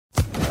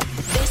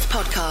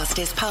podcast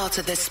is part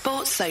of the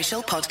Sports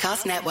Social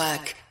Podcast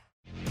Network.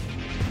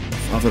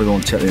 I've got to go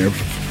and check the air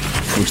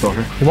before we start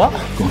here. What?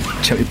 Go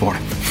and check your bar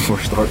before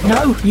we start.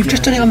 No, you've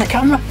just done it on the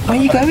camera. Where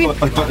are you going? I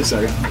was about to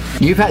say.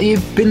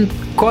 You've been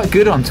quite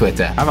good on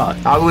Twitter. Have I?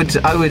 I would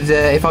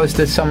if I was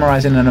to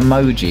summarise in an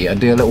emoji, I'd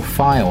do a little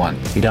fire one.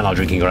 You don't like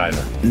drinking your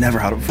over? Never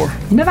had it before.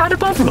 You never had a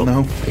bottle?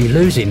 No. You're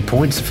losing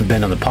points for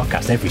being on the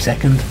podcast every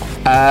second.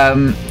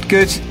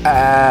 Good.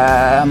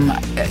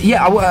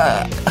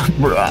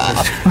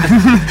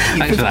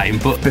 Thanks for that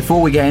input.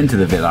 Before we get into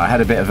the Villa, I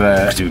had a bit of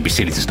a... It would be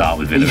silly to start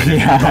with Villa.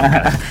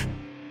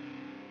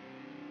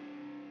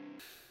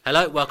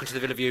 Hello, welcome to the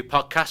Villa View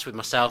podcast with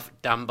myself,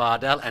 Dan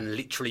Bardell, and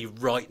literally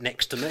right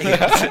next to me,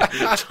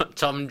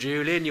 Tom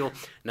Julian. You'll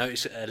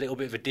notice a little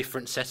bit of a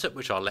different setup,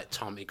 which I'll let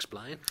Tom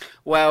explain.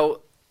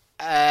 Well,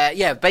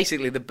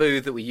 basically the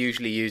booth that we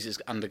usually use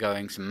is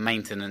undergoing some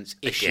maintenance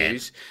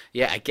issues.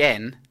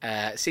 Again,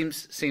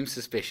 seems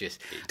suspicious.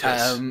 It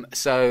does.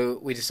 So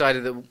we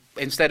decided that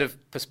instead of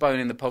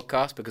postponing the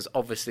podcast, because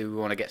obviously we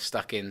want to get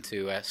stuck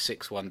into a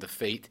 6-1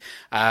 defeat,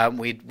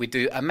 we'd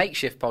do a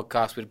makeshift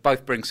podcast. We'd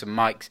both bring some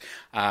mics,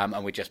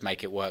 and we'd just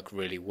make it work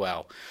really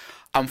well.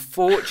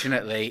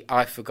 Unfortunately,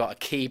 I forgot a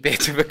key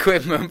bit of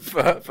equipment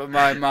for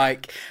my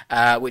mic,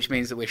 which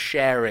means that we're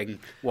sharing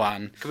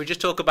one. Can we just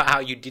talk about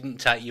how you didn't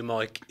take your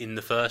mic in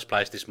the first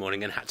place this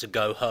morning and had to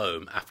go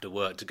home after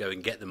work to go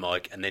and get the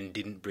mic, and then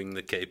didn't bring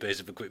the key piece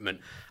of equipment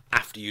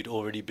after you'd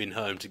already been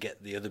home to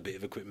get the other bit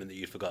of equipment that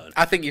you'd forgotten?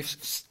 I think you've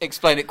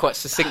explained it quite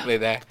succinctly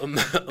there.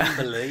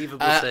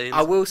 Unbelievable scenes.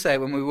 I will say,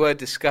 when we were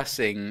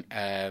discussing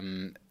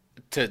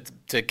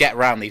to get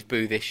around these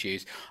booth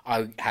issues,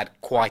 I had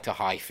quite a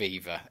high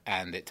fever,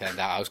 and it turned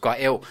out I was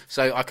quite ill,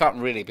 so I can't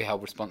really be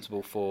held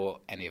responsible for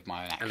any of my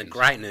own actions. And the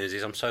great news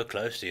is I'm so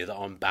close to you that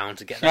I'm bound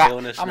to get that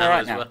illness I'm now all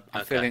right as now. well.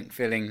 I'm Okay.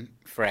 feeling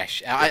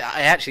fresh.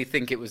 I actually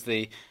think it was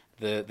the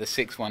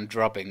 6-1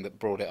 drubbing that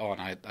brought it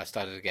on. I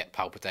started to get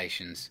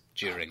palpitations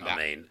during that. I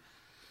mean,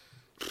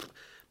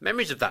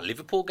 memories of that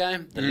Liverpool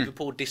game, the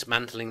Liverpool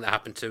dismantling that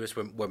happened to us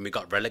when we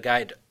got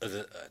relegated.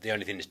 The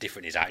only thing that's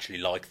different is I actually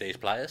like these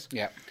players.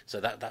 Yeah. So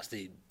that's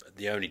the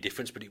only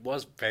difference. But it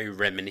was very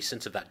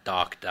reminiscent of that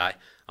dark day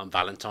on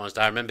Valentine's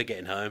Day. I remember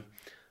getting home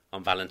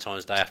on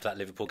Valentine's Day after that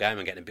Liverpool game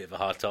and getting a bit of a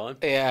hard time.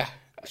 Yeah.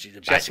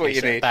 Just what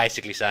you need.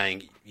 Basically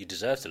saying you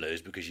deserve to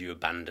lose because you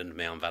abandoned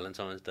me on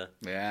Valentine's Day.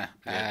 Yeah.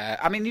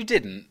 I mean, you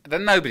didn't.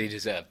 Then nobody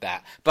deserved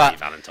that. But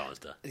Valentine's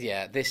Day.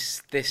 yeah,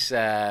 this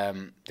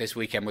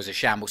weekend was a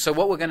shambles. So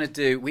what we're going to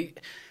do,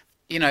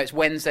 it's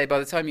Wednesday. By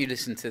the time you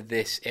listen to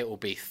this, it will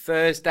be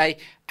Thursday,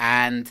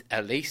 and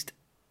at least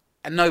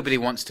nobody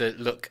wants to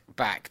look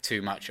back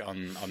too much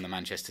on the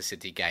Manchester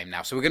City game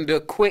now. So we're going to do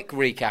a quick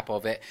recap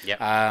of it, Yep.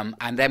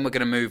 and then we're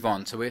going to move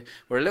on. So we're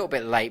a little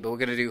bit late, but we're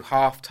going to do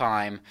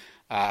half-time.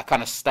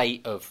 Kind of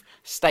state of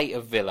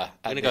Villa.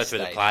 We're going to go through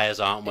the players,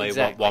 aren't we,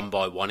 Exactly. one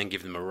by one, and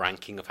give them a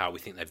ranking of how we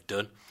think they've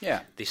done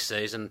this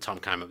season. Tom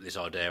came up with this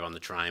idea on the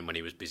train when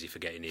he was busy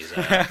forgetting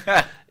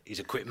his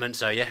equipment.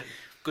 So, yeah,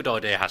 good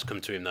idea has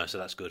come to him, though, so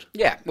that's good.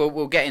 Yeah,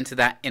 we'll get into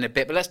that in a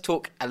bit. But let's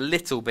talk a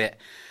little bit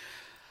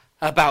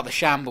about the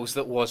shambles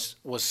that was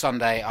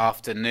Sunday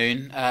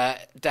afternoon.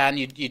 Dan,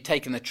 you'd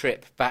taken the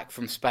trip back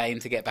from Spain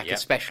to get back, Yep.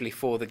 especially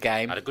for the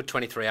game. I had a good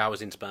 23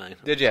 hours in Spain.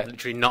 Did you?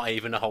 Literally not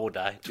even a whole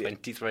day,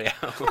 23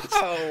 hours.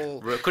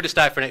 Oh. Could have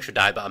stayed for an extra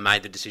day, but I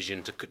made the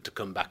decision to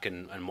come back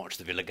and watch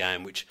the Villa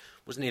game, which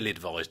was an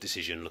ill-advised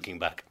decision looking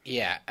back.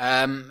 Yeah,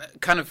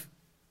 kind of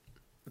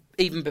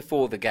even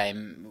before the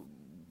game,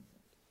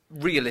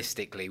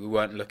 realistically, we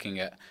weren't looking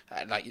at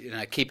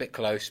keep it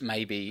close,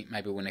 maybe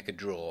we'll nick a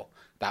draw.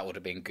 That would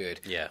have been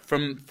good. Yeah.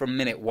 From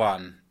minute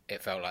one,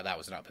 it felt like that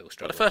was an uphill But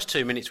struggle. the first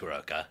 2 minutes were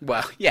okay.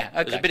 Well, yeah,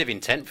 okay. There's a bit of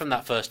intent from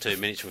that first 2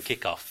 minutes from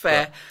kick-off.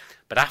 Fair.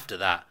 But after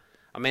that,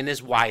 I mean,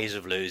 there's ways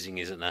of losing,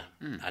 isn't there?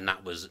 And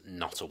that was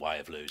not a way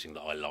of losing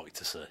that I like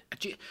to see.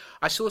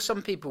 I saw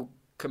some people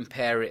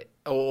compare it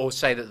or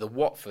say that the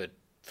Watford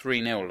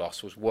 3-0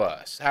 loss was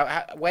worse.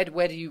 Where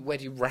do you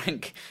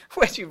rank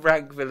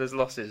Villa's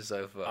losses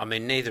so far? I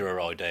mean, neither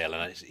are ideal,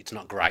 and it's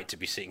not great to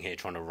be sitting here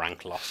trying to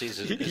rank losses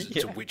as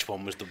to which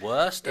one was the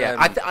worst.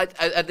 Yeah,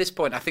 at this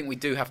point, I think we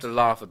do have to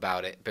laugh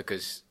about it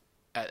because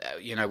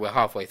we're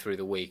halfway through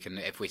the week, and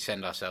if we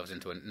send ourselves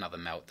into another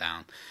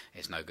meltdown,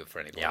 it's no good for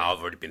anybody. Yeah, I've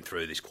already been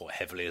through this quite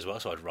heavily as well,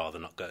 so I'd rather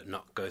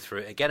not go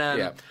through it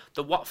again.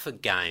 The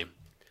Watford game,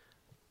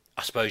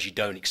 I suppose you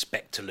don't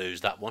expect to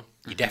lose that one.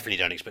 You definitely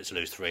don't expect to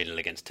lose 3-0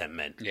 against 10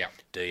 men,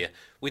 do you?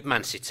 With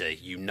Man City,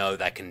 you know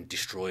they can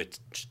destroy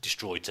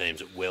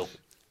teams at will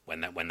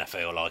when they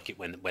feel like it,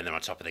 when they're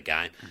on top of the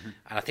game.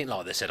 And I think,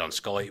 like they said on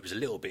Sky, it was a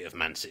little bit of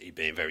Man City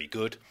being very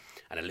good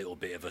and a little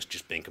bit of us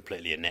just being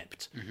completely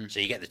inept. So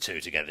you get the two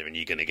together and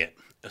you're going to get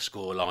a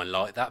scoreline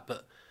like that.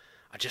 But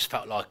I just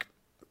felt like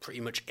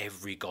pretty much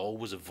every goal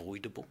was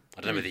avoidable.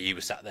 I don't know whether you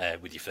were sat there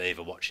with your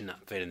fever watching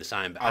that, feeling the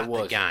same, but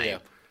the game,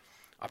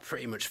 I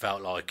pretty much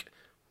felt like,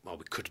 well,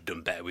 we could have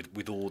done better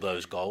with all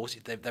those goals.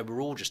 They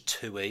were all just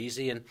too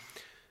easy. And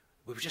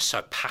we were just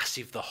so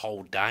passive the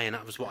whole day, and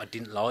that was what I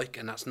didn't like,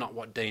 and that's not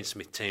what Dean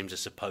Smith teams are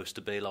supposed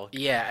to be like.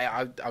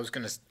 Yeah, I was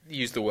going to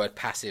use the word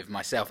passive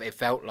myself. It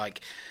felt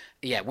like,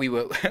 yeah, we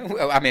were.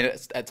 I mean,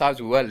 at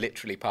times we were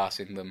literally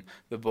passing them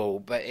the ball,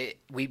 but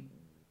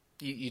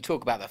you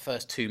talk about the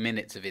first 2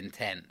 minutes of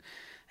intent.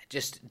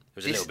 It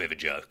was a little bit of a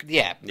joke.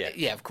 Yeah,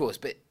 of course,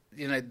 but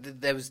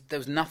there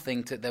was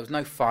nothing to. There was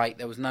no fight.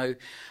 There was no.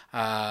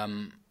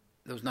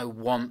 There was no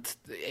want.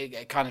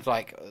 It kind of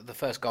like the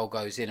first goal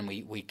goes in and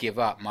we give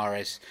up.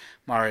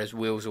 Mahrez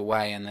wheels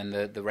away, and then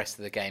the rest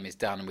of the game is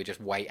done, and we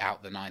just wait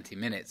out the 90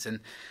 minutes.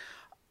 And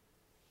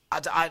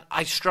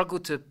I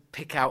struggled to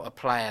pick out a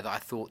player that I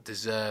thought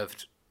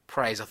deserved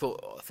praise. I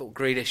thought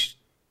Grealish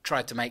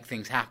tried to make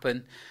things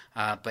happen,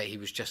 but he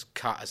was just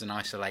cut as an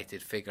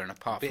isolated figure. And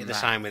apart from that, the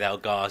same with El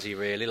Ghazi,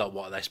 really. Like,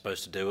 what are they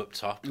supposed to do up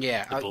top?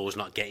 Yeah, the ball's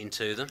not getting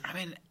to them. I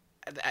mean,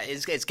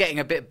 it's getting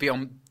a bit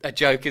beyond a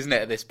joke, isn't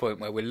it, at this point,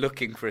 where we're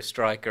looking for a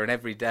striker, and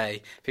every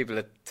day people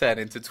are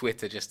turning to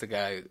Twitter just to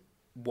go,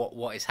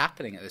 what is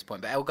happening at this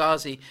point? But El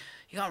Ghazi,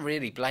 you can't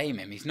really blame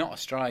him. He's not a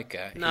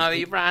striker. No,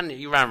 he ran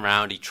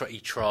round. He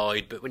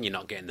tried, but when you're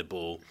not getting the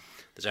ball,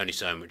 there's only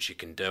so much you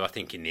can do. I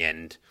think in the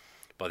end,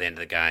 by the end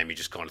of the game, you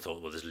just kind of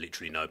thought, well, there's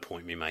literally no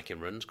point in me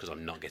making runs because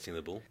I'm not getting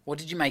the ball. What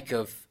did you make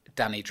of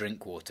Danny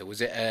Drinkwater?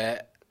 Was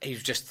it he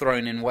was just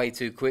thrown in way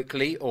too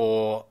quickly,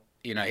 or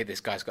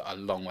this guy's got a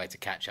long way to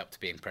catch up to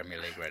being Premier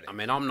League ready? I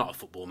mean, I'm not a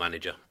football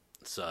manager,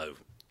 so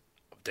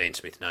Dean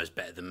Smith knows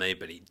better than me,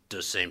 but it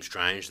does seem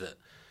strange that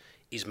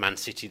is Man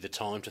City the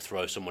time to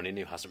throw someone in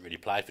who hasn't really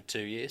played for 2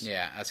 years?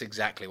 Yeah, that's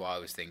exactly what I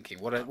was thinking.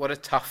 What a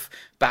tough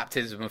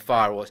baptism of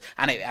fire it was,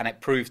 and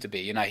it proved to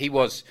be. He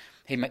was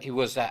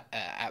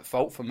at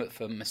fault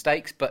for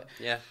mistakes, but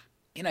yeah.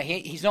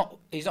 He's not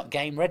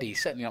game ready.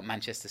 He's certainly not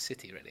Manchester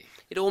City ready.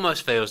 It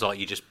almost feels like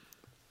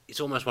it's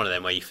almost one of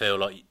them where you feel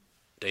like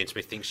Dean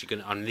Smith thinks you're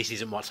going to, and this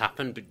isn't what's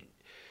happened, but it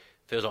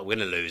feels like we're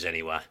going to lose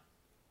anyway.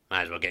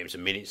 May as well get him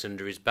some minutes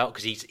under his belt,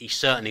 because he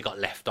certainly got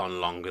left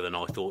on longer than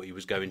I thought he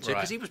was going to,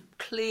 because he was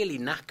clearly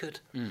knackered.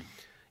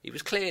 He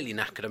was clearly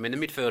knackered. I mean, the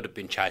midfield had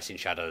been chasing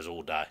shadows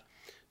all day,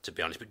 to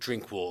be honest, but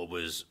Drinkwater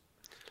was,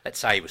 let's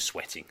say he was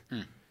sweating.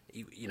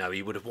 He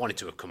would have wanted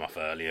to have come off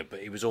earlier, but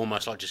it was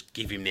almost like just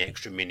give him the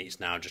extra minutes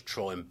now, just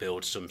try and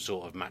build some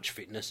sort of match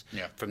fitness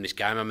from this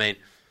game. I mean,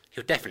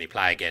 he'll definitely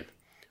play again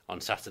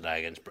on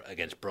Saturday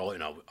against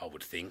Brighton, I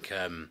would think.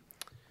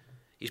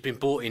 He's been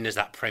brought in as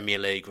that Premier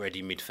League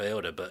ready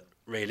midfielder, but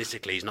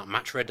realistically he's not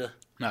match ready.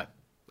 No.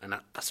 And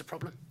that's a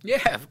problem.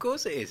 Yeah, of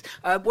course it is.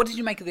 What did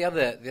you make of the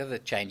other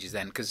changes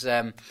then? Because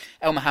El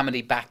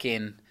Mohammadi back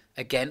in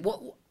again.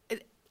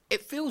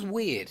 It feels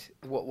weird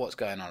what's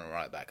going on at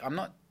right back. I'm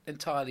not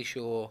entirely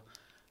sure.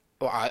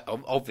 Well,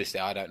 obviously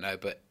I don't know,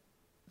 but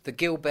the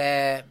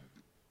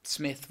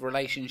Gilbert-Smith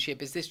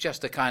relationship, is this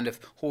just a kind of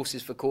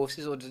horses for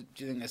courses, or do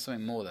you think there's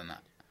something more than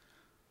that?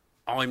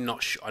 I'm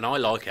not sure, and I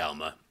like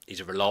Elmer. He's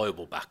a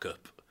reliable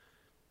backup.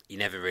 He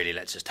never really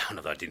lets us down,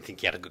 although I didn't think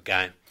he had a good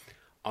game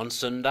on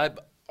Sunday,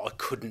 but I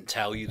couldn't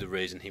tell you the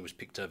reason he was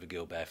picked over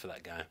Gilbert for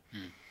that game.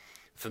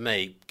 For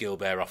me,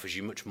 Gilbert offers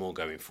you much more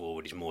going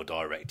forward. He's more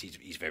direct.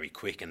 He's very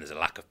quick, and there's a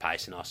lack of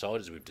pace in our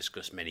side, as we've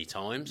discussed many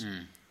times.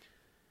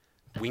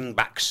 Wing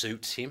back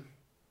suits him.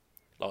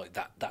 Like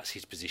that's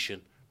his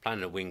position.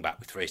 Playing a wing back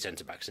with three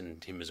centre backs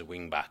and him as a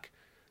wing back.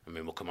 I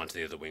mean, we'll come on to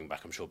the other wing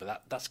back, I'm sure,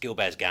 but that's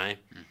Gilbert's game.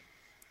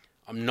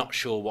 I'm not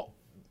sure what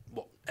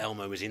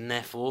Elmo was in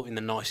there for in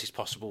the nicest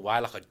possible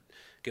way.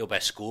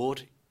 Gilbert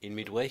scored in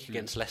midweek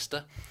against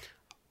Leicester.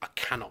 I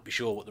cannot be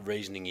sure what the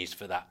reasoning is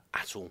for that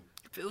at all.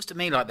 It feels to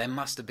me like there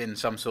must have been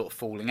some sort of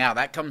falling out.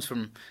 That comes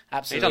from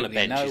absolutely He's on the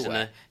bench, nowhere.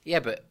 isn't he? Yeah,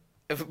 but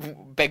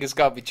beggars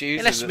can't be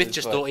choosers. Unless Smith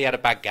just thought he had a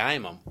bad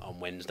game on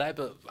Wednesday,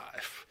 but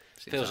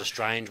it feels a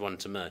strange one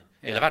to me. Yeah.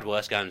 He'll have had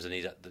worse games than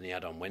he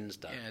had on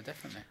Wednesday. Yeah,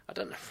 definitely. I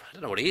don't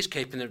know what he is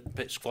keeping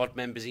the squad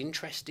members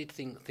interested,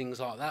 things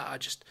like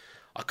that.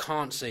 I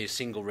can't see a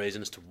single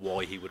reason as to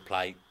why he would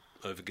play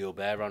over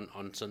Gilbert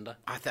on Sunday.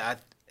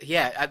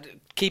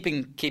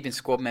 Keeping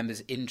squad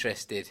members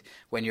interested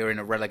when you're in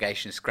a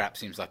relegation scrap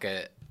seems like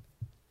a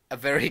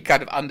very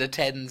kind of under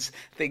 10s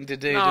thing to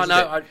do.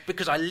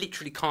 Because I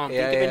literally can't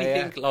think of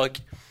anything. Like,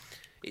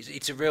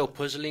 it's a real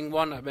puzzling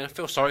one. I mean, I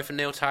feel sorry for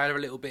Neil Taylor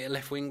a little bit at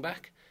left wing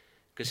back,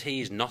 because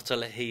he's not a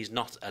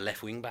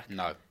left wing back.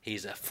 No,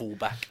 he's a full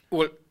back.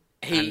 Well,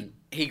 he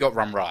got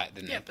run right,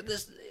 didn't he? Yeah, but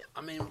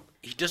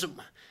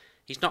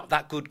he's not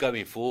that good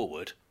going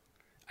forward.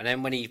 And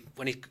then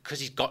because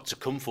he's got to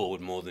come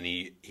forward more than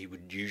he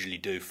would usually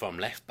do from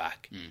left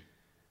back.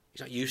 He's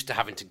not used to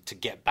having to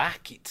get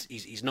back.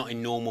 He's not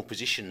in normal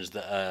positions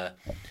that are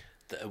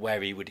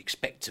where he would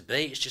expect to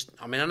be. It's just,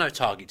 I mean, I know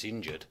Target's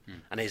injured,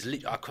 and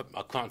I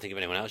can't think of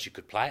anyone else who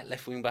could play at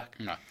left wing back.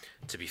 No,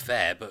 to be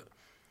fair, but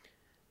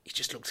he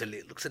just looks a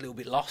little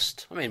bit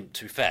lost. I mean,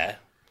 to be fair,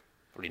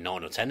 probably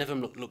 9 or 10 of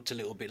them looked a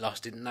little bit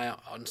lost, didn't they,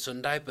 on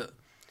Sunday? But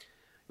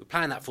we're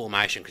playing that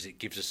formation because it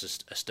gives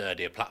us a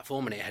sturdier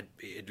platform, and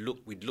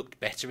we'd looked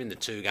better in the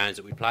two games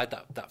that we played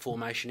that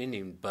formation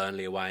in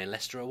Burnley away and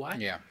Leicester away.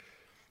 Yeah.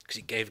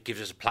 because it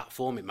gives us a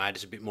platform. It made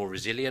us a bit more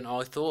resilient,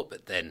 I thought,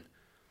 but then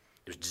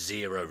there was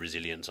zero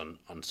resilience on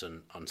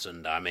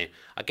Sunday. I mean,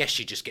 I guess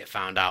you just get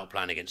found out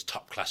playing against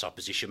top-class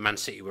opposition. Man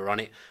City were on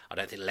it. I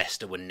don't think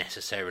Leicester were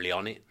necessarily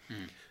on it.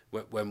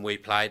 When we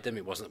played them,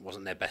 it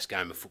wasn't their best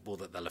game of football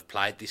that they'll have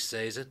played this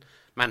season.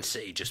 Man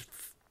City just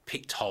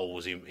picked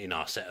holes in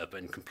our setup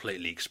and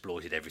completely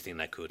exploited everything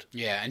they could.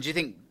 Yeah, and do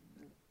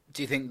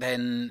you think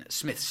then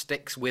Smith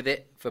sticks with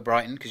it for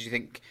Brighton? Because you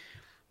think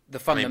the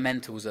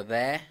fundamentals are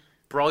there?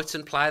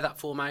 Brighton play that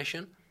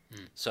formation,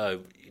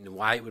 so in a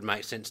way it would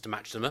make sense to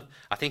match them up.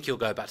 I think he'll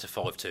go back to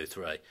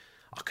 5-2-3.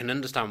 I can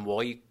understand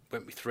why he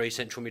went with 3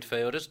 central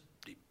midfielders.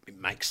 It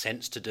makes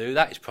sense to do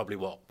that. It's probably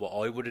what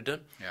I would have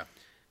done. Yeah.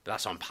 But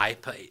that's on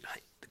paper.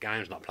 The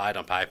game's not played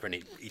on paper, and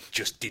it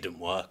just didn't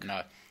work.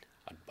 No.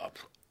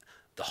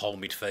 The whole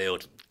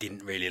midfield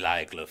didn't really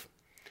lay a glove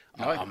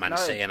on Man no.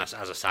 City, and as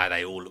I say,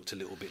 they all looked a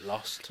little bit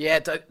lost. Yeah,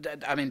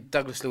 I mean,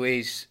 Douglas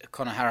Luiz,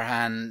 Conor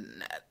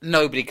Harahan,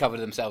 nobody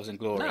covered themselves in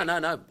glory.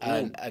 No.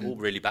 All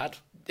really bad.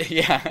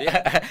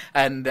 Yeah.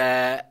 And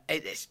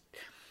it's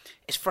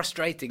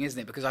frustrating, isn't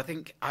it? Because I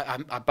think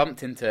I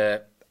bumped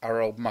into our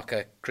old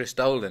mucker Chris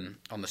Dolan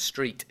on the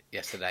street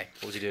yesterday.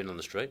 What was he doing on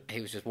the street? He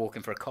was just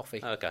walking for a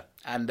coffee. Okay.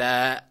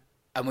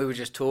 And we were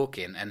just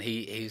talking, and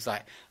he was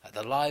like, at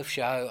the live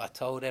show, I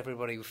told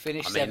everybody we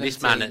finished 17.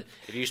 This man,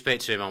 if you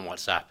speak to him on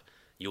WhatsApp,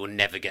 you will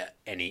never get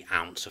any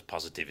ounce of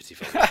positivity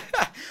from him.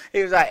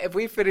 He was like, if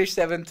we finish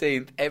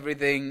 17th,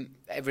 everything's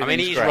I mean,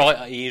 he's great.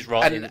 right. He is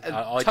right. And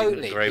I totally,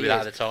 didn't agree with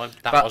that at the time.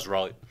 That But was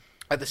right.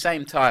 At the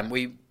same time,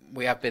 we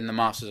have been the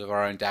masters of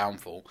our own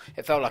downfall.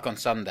 It felt like on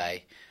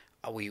Sunday,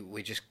 we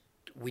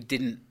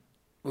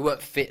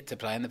weren't fit to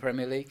play in the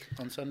Premier League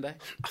on Sunday.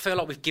 I feel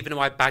like we've given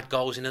away bad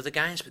goals in other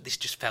games, but this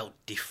just felt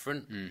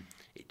different.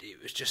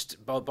 It was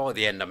just, by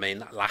the end, I mean,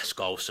 that last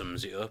goal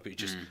sums it up. It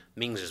just,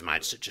 Mings has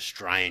made such a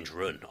strange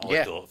run,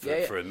 I thought,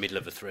 for a middle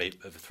of a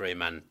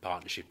three-man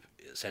partnership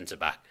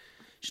centre-back.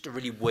 Just a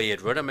really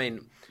weird run. I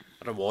mean,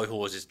 I don't know why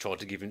Hawes has tried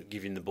to give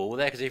him the ball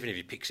there, because even if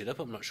he picks it up,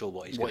 I'm not sure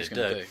what he's going to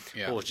do.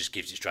 Yeah. Hawes just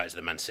gives it straight to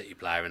the Man City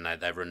player, and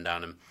they run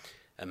down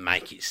and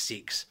make it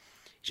 6.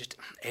 Just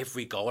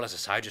every goal, as I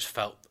say, just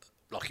felt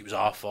like it was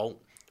our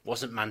fault. It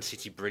wasn't Man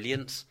City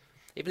brilliance.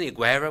 Even the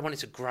Aguero one,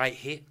 it's a great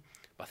hit,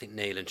 but I think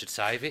Neelan should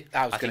save it.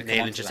 I think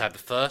Neelan should save the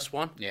first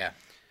one. Yeah.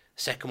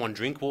 Second one,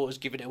 Drinkwater's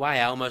given it away.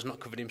 Elmo's not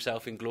covered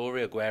himself in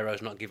glory.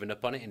 Aguero's not given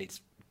up on it, and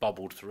it's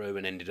bobbled through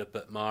and ended up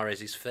at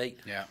Mahrez's feet.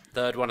 Yeah.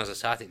 Third one, as I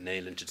say, I think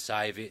Neelan should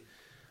save it.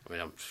 I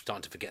mean, I'm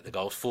starting to forget the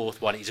goals.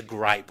 Fourth one, it's a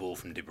great ball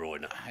from De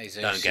Bruyne.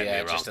 Don't get me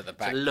wrong. Just at the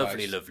back it's a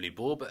lovely, lovely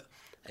ball. But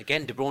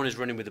again, De Bruyne's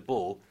running with the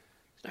ball.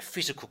 There's no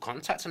physical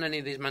contact on any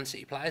of these Man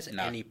City players at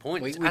any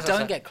point. We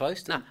don't get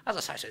close to them. As I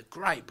say, it's a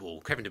great ball.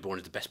 Kevin De Bruyne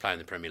is the best player in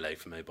the Premier League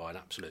for me by an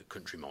absolute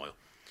country mile.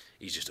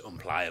 He's just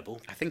unplayable.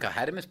 I think I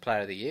had him as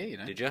player of the year, you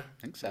know. Did you?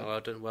 I think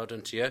so. Well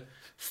done to you.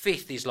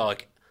 Fifth is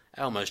like,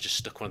 Elmo's just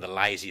stuck one of the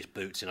laziest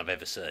boots in I've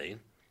ever seen.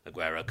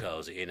 Aguero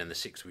curls it in, and the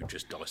 6th we've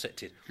just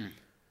dissected.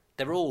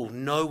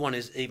 No one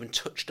has even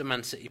touched a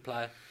Man City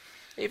player.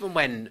 Even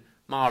when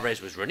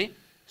Mahrez was running,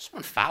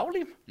 someone fouled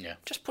him. Yeah.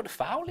 Just put a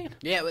foul in.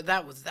 Yeah, but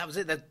that was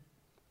it.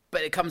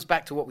 But it comes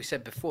back to what we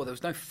said before. There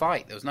was no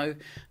fight. There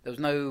was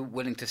no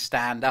willing to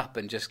stand up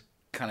and just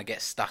kind of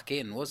get stuck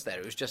in, was there?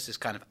 It was just this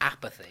kind of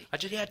apathy. I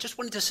just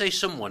wanted to see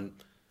someone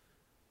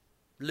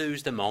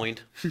lose their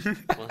mind.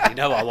 Well, you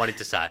know what I wanted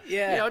to say.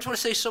 Yeah. I just want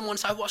to see someone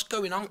say, what's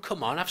going on?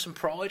 Come on, have some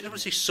pride. I just want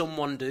to see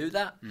someone do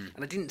that. And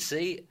I didn't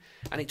see it.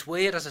 And it's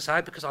weird, as I say,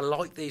 because I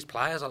like these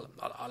players.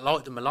 I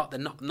like them a lot. They're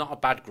not a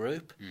bad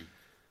group.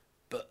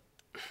 But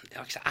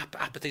like I said,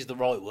 apathy is the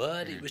right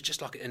word. It was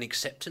just like an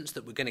acceptance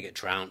that we're going to get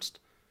trounced.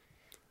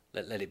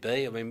 Let it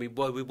be. I mean, we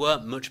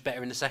weren't much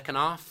better in the second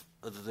half,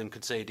 other than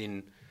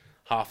conceding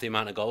half the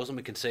amount of goals than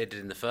we conceded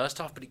in the first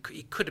half. But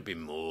it could have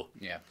been more.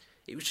 Yeah.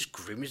 It was just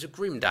grim. It was a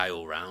grim day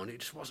all round.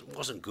 It just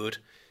wasn't good.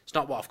 It's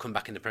not what I've come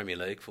back in the Premier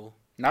League for.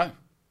 No.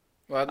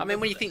 Well, I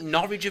mean, when you think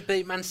Norwich have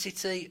beat Man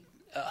City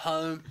at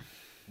home,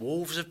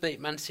 Wolves have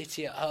beat Man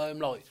City at home,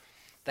 like,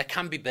 they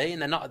can be beaten.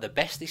 They're not at their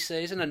best this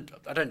season, and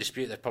I don't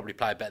dispute they've probably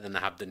played better than they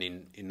have done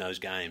in those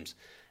games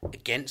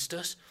against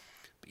us.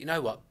 But you know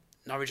what?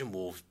 Norwich and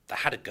Wolves, they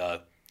had a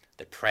go.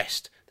 They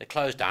pressed. They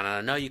closed down. And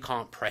I know you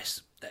can't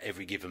press at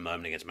every given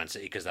moment against Man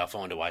City because they'll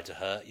find a way to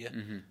hurt you.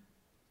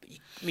 But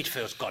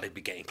midfield's got to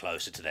be getting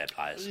closer to their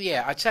players.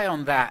 Yeah, I'd say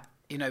on that,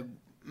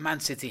 Man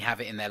City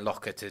have it in their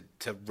locker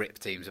to rip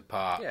teams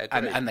apart. Yeah,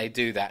 and they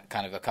do that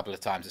kind of a couple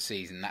of times a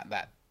season.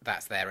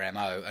 That's their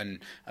MO. And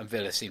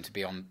Villa seem to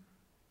be on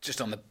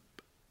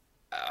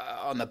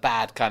the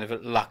bad kind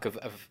of luck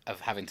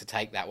of having to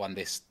take that one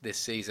this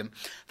season.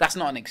 That's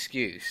not an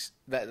excuse.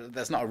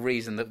 That's not a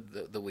reason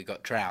that we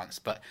got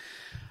trounced. But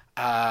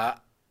I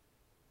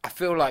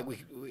feel like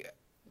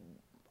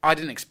I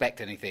didn't expect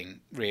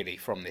anything really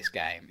from this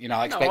game.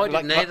 I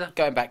expected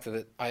going back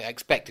to I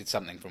expected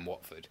something from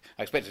Watford.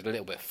 I expected a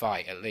little bit of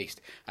fight at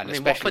least. And I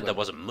mean, Watford there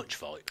wasn't much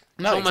fight.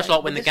 No, it's almost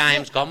like when the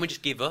game's gone, we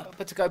just give up.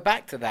 But to go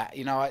back to that,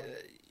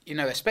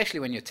 especially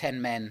when you're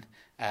 10 men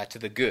to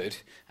the good,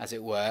 as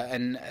it were,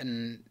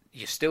 and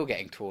you're still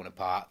getting torn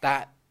apart.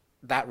 That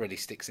really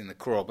sticks in the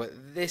craw. But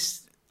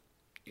this,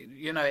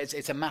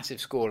 it's a massive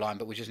scoreline,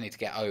 but we just need to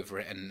get over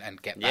it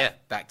and get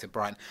back to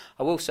Brighton.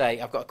 I will say,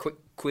 I've got a quick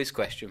quiz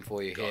question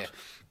for you here.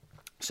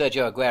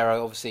 Sergio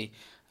Aguero, obviously,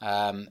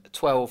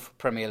 12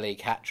 Premier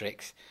League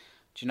hat-tricks.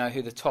 Do you know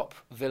who the top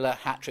Villa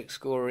hat-trick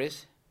scorer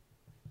is?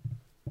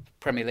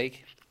 Premier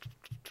League?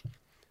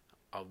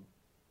 I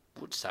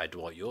would say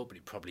Dwight York, but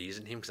it probably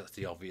isn't him because that's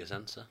the obvious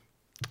answer.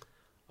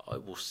 I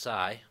will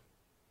say...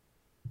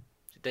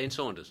 Is it Dean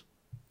Saunders?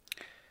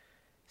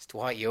 It's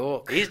Dwight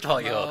York. It is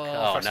Dwight York.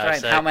 Oh no.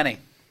 How many?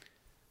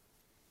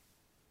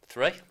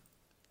 3?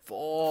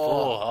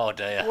 4. Oh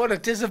dear. What a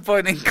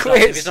disappointing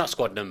quiz. If it's not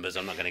squad numbers,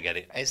 I'm not going to get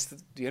it.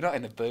 You're not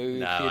in the booth.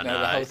 No,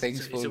 the whole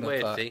thing's it's a falling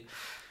weird apart. thing.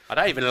 I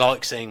don't even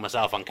like seeing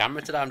myself on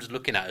camera today. I'm just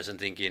looking at us and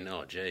thinking,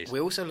 oh, jeez. We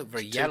also look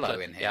very yellow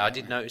in here. Yeah, I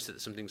did notice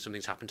that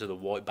something's happened to the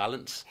white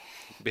balance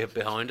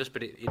behind us,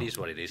 but it is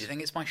what it is. Do you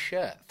think it's my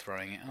shirt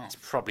throwing it off? It's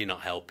probably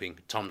not helping.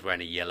 Tom's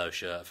wearing a yellow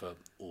shirt for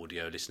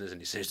audio listeners, and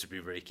it seems to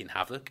be wreaking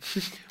havoc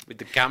with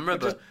the camera,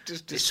 but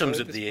it sums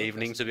up the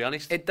evening, to be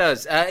honest. It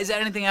does. Is there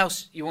anything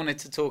else you wanted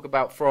to talk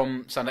about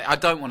from Sunday? I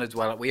don't want to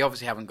dwell on. We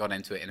obviously haven't gone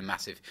into it in a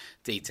massive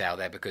detail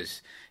there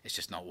because it's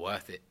just not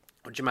worth it.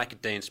 What did you make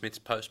of Dean Smith's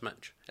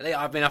post-match?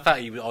 I mean, I felt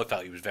he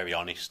was very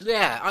honest.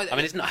 Yeah, I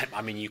mean, it's not.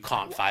 I mean, you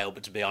can't fail,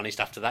 but to be honest,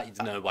 after that,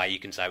 there's no way you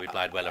can say we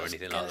played well or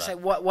anything like that. So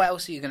what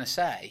else are you going to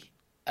say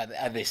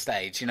at this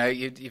stage?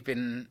 You've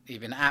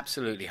been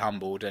absolutely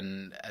humbled,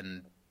 and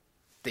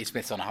Dean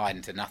Smith's on a hide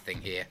into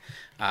nothing here.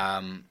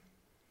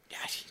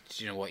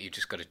 You know what? You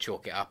just got to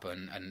chalk it up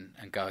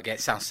and go again.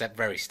 It sounds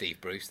very Steve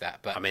Bruce that,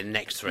 but I mean,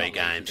 next 3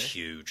 games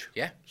huge.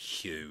 Yeah,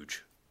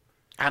 huge.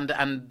 And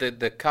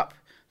the cup.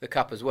 The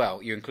cup as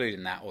well. You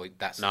including that, or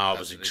that's? No, I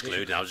was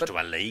excluding. I was talking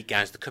about league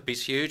games. The cup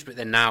is huge, but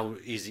then now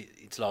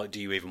it's like, do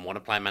you even want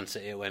to play Man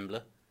City at Wembley?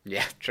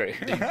 Yeah, true.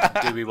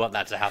 Do we want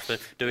that to happen?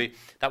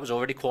 That was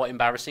already quite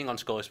embarrassing on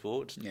Sky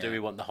Sports. Yeah. Do we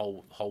want the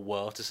whole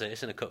world to see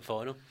us in a cup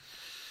final?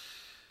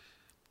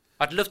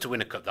 I'd love to win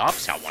a cup.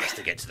 Obviously, I want us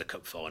to get to the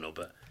cup final,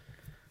 but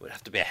we'd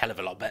have to be a hell of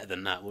a lot better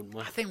than that, wouldn't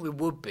we? I think we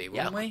would be,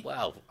 wouldn't we?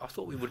 Well, I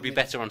thought we would be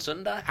better on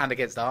Sunday. And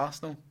against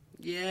Arsenal.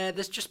 Yeah,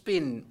 there's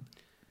been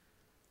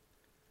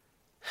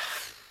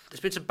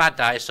some bad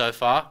days so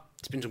far.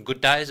 There's been some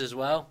good days as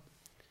well.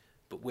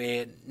 But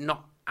we're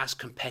not as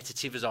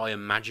competitive as I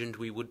imagined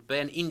we would be.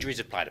 And injuries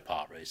have played a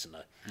part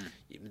recently.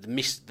 The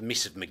miss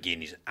of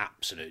McGinn is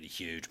absolutely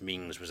huge.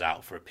 Mings was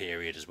out for a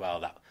period as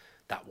well.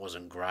 That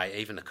wasn't great.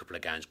 Even a couple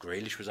of games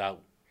Grealish was out.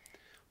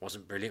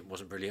 Wasn't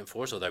brilliant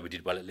for us, although we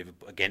did well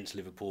against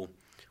Liverpool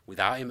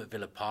without him at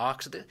Villa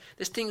Park. So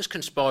there's things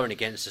conspiring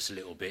against us a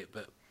little bit.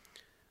 But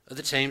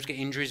other teams get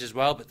injuries as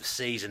well. But the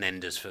season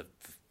enders for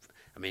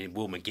I mean,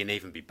 will McGinn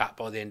even be back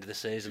by the end of the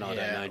season? I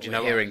don't know. Do you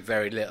know hearing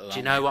very little. Do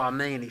you know what I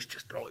mean? It's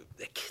just like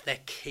they're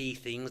key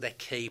things. They're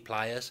key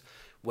players.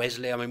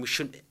 Wesley. I mean, we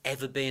shouldn't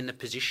ever be in the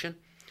position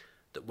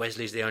that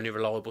Wesley's the only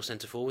reliable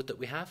centre forward that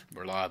we have.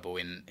 Reliable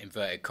in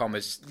inverted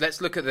commas. Let's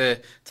look at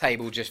the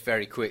table just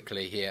very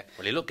quickly here.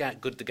 Well, he looked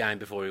good the game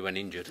before he went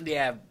injured.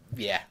 Yeah.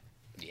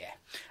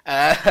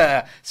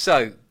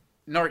 So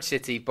Norwich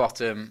City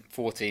bottom,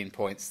 14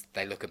 points.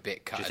 They look a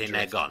bit cut. Do you think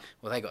they're gone?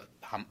 Well, they got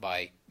humped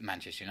by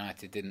Manchester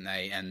United, didn't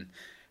they? And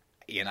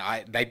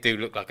they do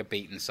look like a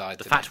beaten side.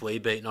 The fact we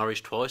beat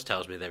Norwich twice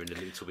tells me they're in a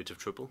little bit of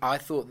trouble. I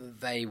thought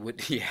that they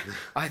would. Yeah,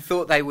 I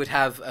thought they would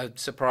have a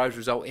surprise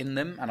result in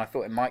them, and I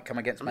thought it might come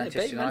against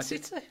Manchester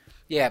United. City?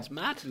 Yeah, it's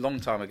mad. Long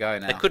time ago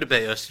now. They could have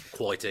beat us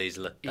quite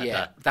easily.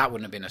 That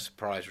wouldn't have been a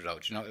surprise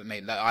result. Do you know what I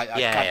mean?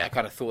 I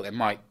kind of thought they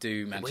might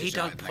do Manchester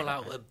United. We don't pull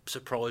out a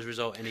surprise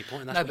result at any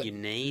point. That's what you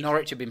need.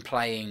 Norwich have been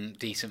playing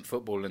decent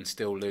football and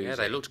still losing. Yeah,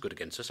 they looked good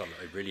against us. I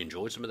really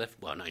enjoyed some of their.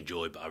 Well, not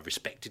enjoyed, but I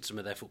respected some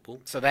of their football.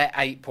 So they're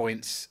 8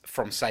 points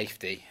from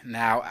safety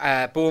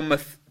now.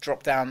 Bournemouth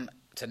dropped down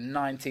to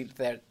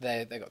 19th.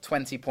 They got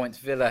 20 points.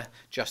 Villa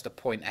just a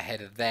point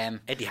ahead of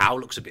them. Eddie Howe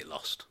looks a bit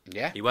lost.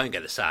 Yeah, he won't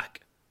get the sack.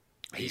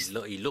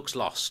 He looks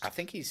lost. I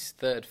think he's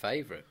third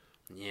favourite.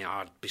 Yeah,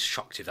 I'd be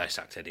shocked if they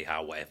sacked Eddie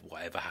Howe,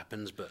 whatever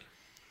happens, but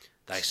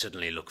they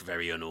suddenly look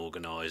very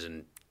unorganised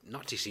and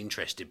not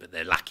disinterested, but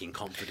they're lacking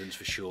confidence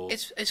for sure.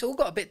 It's all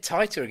got a bit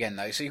tighter again,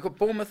 though. So you've got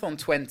Bournemouth on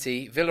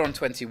 20, Villa on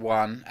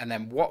 21, and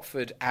then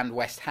Watford and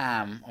West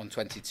Ham on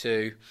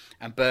 22,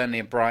 and Burnley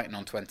and Brighton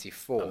on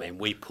 24. I mean,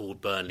 we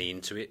pulled Burnley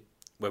into it.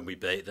 When we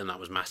beat them, that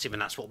was massive,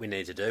 and that's what we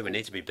need to do. We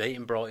need to be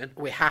beating Brighton.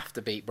 We have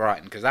to beat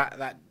Brighton, because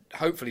that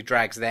hopefully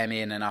drags them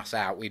in and us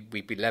out. We'd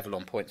be level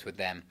on points with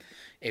them.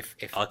 If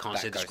I can't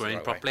see the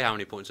screen properly, how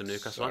many points are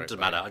Newcastle on? Doesn't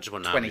matter, I just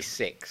want to know.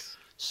 26.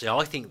 See,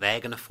 I think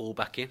they're going to fall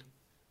back in.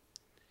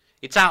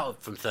 It's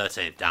out from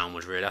 13th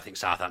downwards, really. I think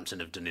Southampton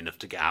have done enough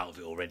to get out of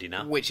it already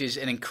now. Which is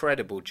an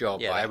incredible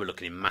job. Yeah, they were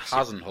looking in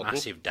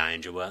massive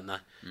danger, weren't they?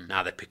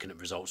 Now they're picking up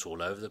results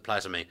all over the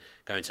place. I mean,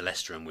 going to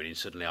Leicester and winning,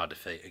 suddenly our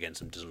defeat against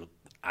them doesn't look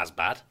as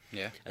bad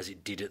as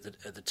it did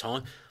at the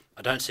time.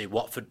 I don't see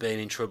Watford being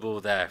in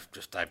trouble. They've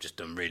just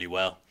done really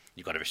well.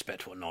 You've got to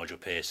respect what Nigel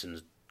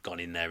Pearson's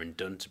gone in there and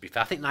done, to be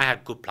fair. I think they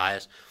had good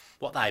players.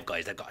 What they've got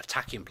is they've got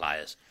attacking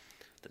players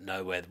that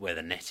know where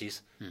the net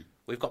is.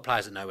 We've got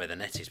players that know where the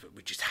net is, but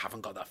we just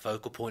haven't got that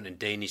focal point. And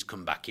Deeney's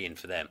come back in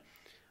for them.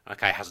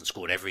 Okay, he hasn't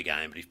scored every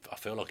game, but I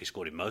feel like he's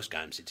scored in most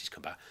games since he's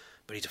come back.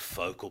 But he's a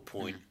focal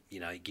point.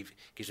 You know, he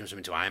gives them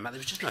something to aim at. There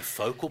was just no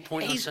focal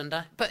point on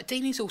Sunday. But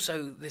Deeney's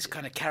also this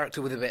kind of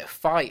character with a bit of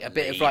fight, a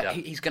bit of like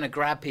he's going to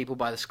grab people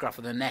by the scruff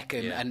of the neck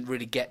and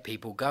really get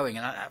people going.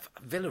 And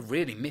Villa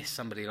really miss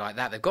somebody like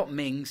that. They've got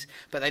Mings,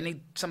 but they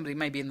need somebody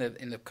maybe in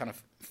the kind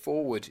of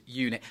forward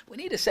unit. We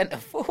need a centre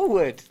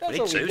forward. That's we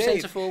need all two we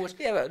centre forwards.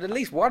 Yeah, but at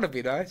least one would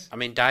be nice. I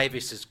mean,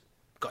 Davis has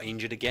got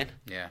injured again.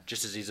 Yeah.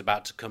 Just as he's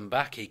about to come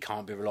back, he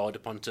can't be relied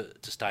upon to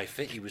stay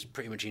fit. He was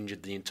pretty much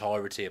injured the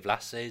entirety of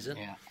last season.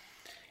 Yeah.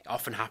 It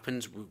often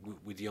happens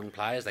with young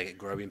players. They get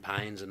growing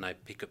pains and they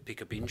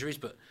pick up injuries.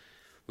 But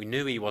we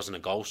knew he wasn't a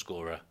goal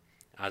scorer,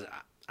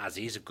 as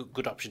he's a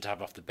good option to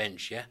have off the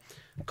bench. Yeah,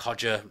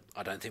 Codger,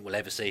 I don't think we'll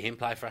ever see him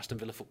play for Aston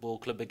Villa Football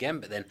Club again.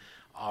 But then,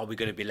 are we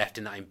going to be left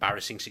in that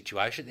embarrassing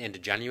situation at the end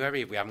of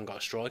January if we haven't got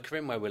a striker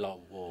in, where we're like,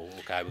 well,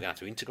 okay, we're going to have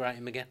to integrate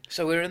him again?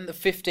 So we're in the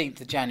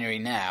 15th of January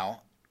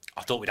now.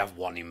 I thought we'd have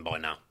one in by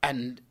now.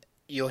 And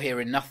you're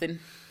hearing nothing?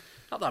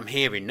 Not that I'm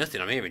hearing nothing.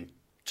 I'm hearing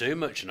too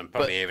much, and I'm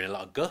probably hearing a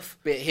lot of guff.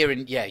 But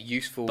hearing,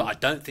 useful, but I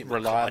don't think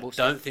reliable. I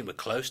don't think we're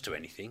close to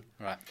anything.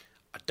 Right.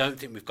 I don't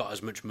think we've got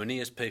as much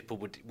money as people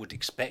would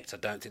expect. I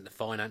don't think the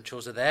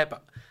financials are there,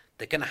 but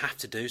they're going to have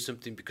to do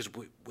something because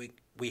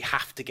we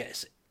have to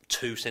get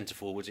two centre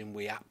forwards in.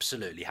 We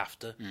absolutely have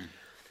to.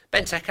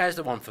 Benteke is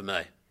the one for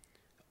me.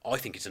 I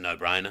think it's a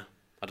no-brainer.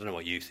 I don't know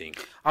what you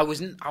think. I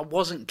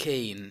wasn't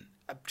keen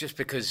just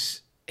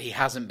because he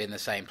hasn't been the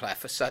same player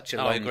for such a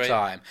long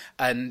time,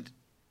 and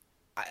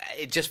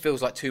it just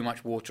feels like too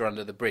much water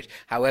under the bridge.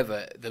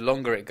 However, the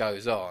longer it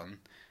goes on,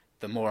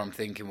 the more I'm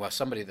thinking, well,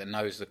 somebody that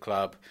knows the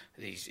club,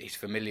 he's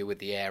familiar with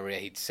the area,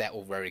 he'd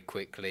settle very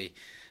quickly.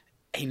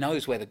 He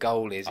knows where the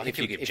goal is. If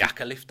you give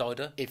Jack a lift,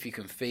 Ida. If you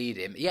can feed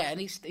him. Yeah,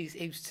 and he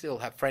still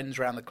have friends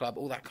around the club,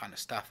 all that kind of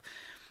stuff.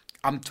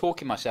 I'm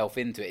talking myself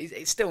into it.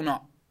 It's still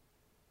not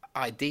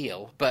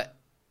ideal, but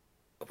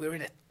we're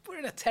in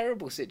a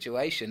terrible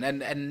situation,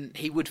 and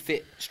he would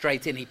fit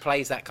straight in. He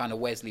plays that kind of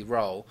Wesley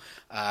role,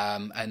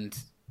 and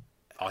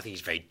I think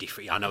he's very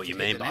different. I know what you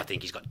mean, but I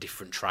think he's got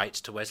different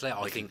traits to Wesley.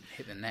 I think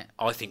hit the net.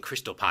 I think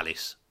Crystal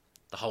Palace,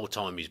 the whole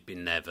time he's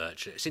been there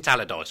virtually since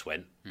Allardyce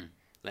went.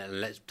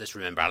 Let's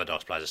remember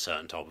Allardyce plays a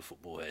certain type of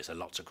football here, so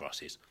lots of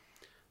crosses.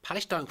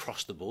 Palace don't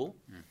cross the ball.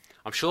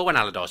 I'm sure when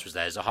Allardyce was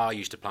there, Zaha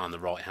used to play on the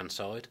right hand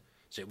side,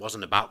 so it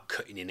wasn't about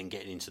cutting in and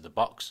getting into the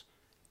box.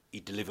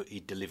 He'd deliver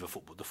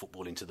the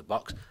football into the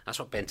box. That's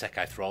what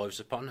Benteke thrives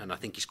upon, and I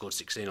think he scored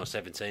 16 or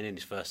 17 in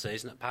his first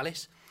season at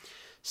Palace.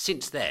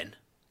 Since then,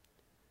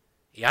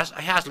 he has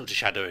looked a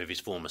shadow of his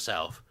former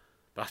self,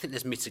 but I think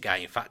there's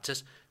mitigating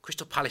factors.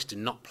 Crystal Palace do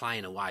not play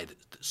in a way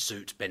that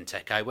suits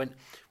Benteke. When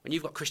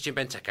you've got Christian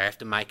Benteke, you have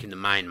to make him the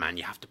main man.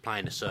 You have to play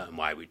in a certain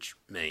way, which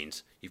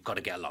means you've got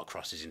to get a lot of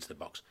crosses into the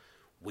box.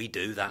 We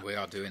do that. We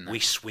are doing that. We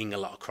swing a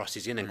lot of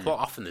crosses in, and quite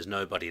often there's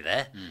nobody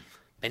there.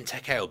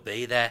 Benteke will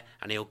be there,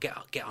 and he'll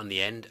get on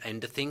the end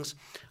of things.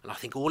 And I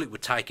think all it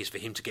would take is for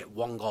him to get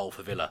one goal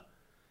for Villa.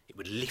 It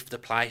would lift the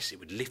place, it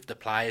would lift the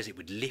players, it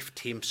would lift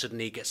him,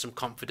 suddenly get some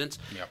confidence.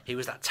 Yep. He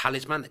was that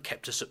talisman that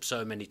kept us up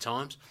so many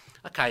times.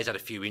 Okay, he's had a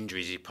few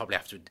injuries, he'd probably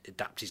have to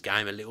adapt his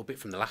game a little bit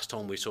from the last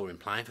time we saw him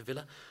playing for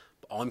Villa.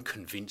 But I'm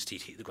convinced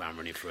he'd hit the ground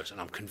running for us, and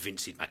I'm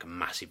convinced he'd make a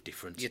massive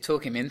difference. You're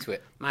talking him into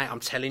it. Mate,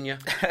 I'm telling you.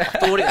 I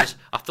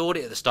thought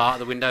it at the start of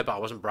the window, but I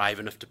wasn't brave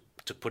enough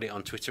to put it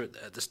on Twitter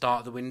at the start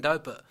of the window,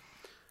 but...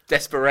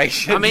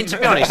 Desperation. I mean, to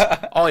be honest,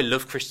 I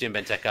love Christian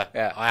Benteke.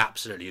 Yeah. I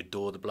absolutely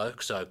adore the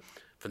bloke, so...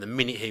 From the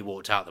minute he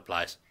walked out the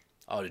place,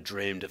 I would have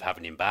dreamed of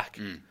having him back.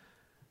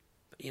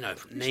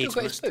 But, needs still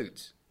got his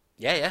boots?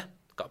 Yeah.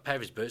 Got a pair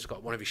of his boots,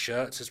 got one of his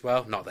shirts as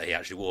well. Not that he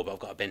actually wore, but I've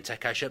got a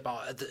Benteke shirt.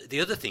 But the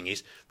other thing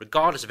is,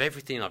 regardless of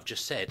everything I've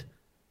just said,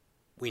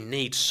 we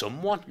need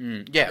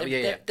someone.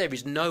 There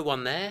is no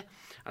one there.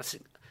 I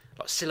think,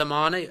 like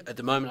Silamane, at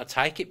the moment I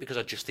take it because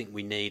I just think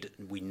we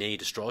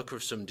need a striker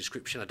of some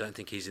description. I don't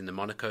think he's in the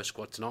Monaco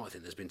squad tonight. I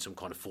think there's been some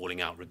kind of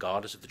falling out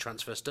regardless of the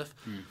transfer stuff.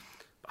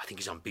 But I think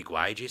he's on big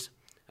wages.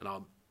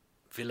 And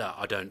Villa,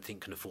 I don't think,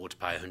 can afford to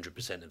pay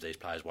 100% of these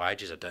players'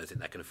 wages. I don't think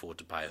they can afford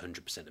to pay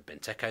 100% of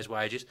Benteke's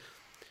wages.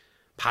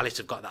 Palace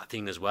have got that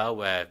thing as well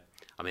where,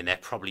 I mean, they're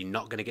probably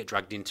not going to get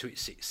dragged into it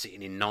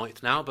sitting in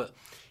ninth now, but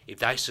if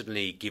they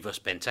suddenly give us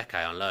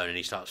Benteke on loan and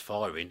he starts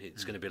firing,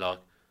 it's going to be like,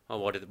 oh,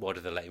 why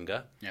did they let him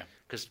go? Yeah.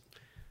 Because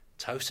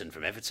Tosin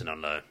from Everton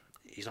on loan,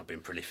 he's not been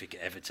prolific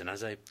at Everton,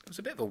 has he? It was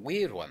a bit of a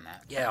weird one,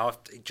 that. Yeah,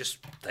 they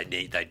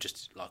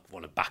just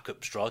want a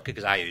backup striker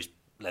because Ayu's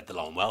led the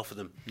line well for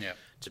them,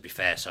 to be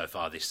fair, so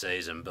far this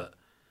season. But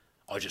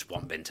I just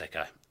want Benteke.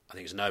 I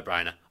think it's a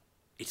no-brainer.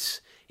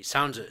 It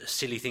sounds a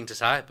silly thing to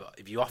say, but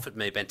if you offered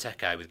me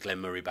Benteke with Glenn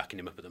Murray backing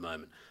him up at the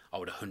moment, I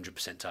would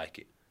 100% take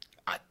it.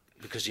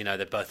 Because, I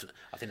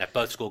think they've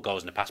both scored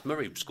goals in the past.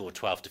 Murray scored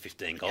 12 to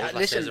 15 goals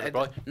last season.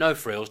 No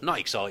frills, not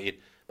excited,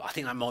 but I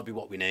think that might be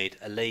what we need.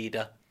 A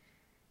leader,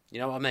 You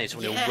know what I mean?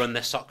 Someone who'll run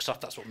their socks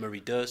off. That's what Murray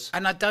does.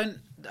 And I don't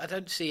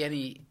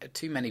see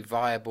too many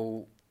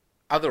viable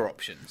other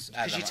options.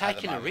 Because you're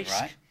taking a risk.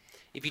 Right?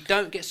 If you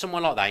don't get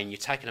someone like that, and you're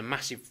taking a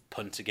massive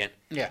punt again.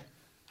 Yeah.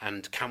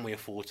 And can we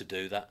afford to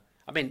do that?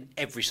 I mean,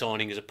 every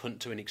signing is a punt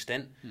to an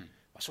extent.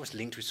 I saw it's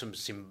linked with some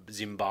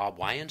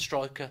Zimbabwean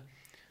striker.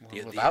 The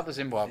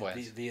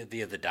Zimbabweans?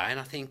 The other day, and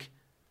I think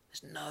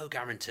there's no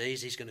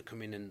guarantees he's going to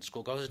come in and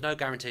score goals. There's no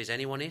guarantees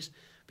anyone is.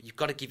 But you've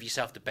got to give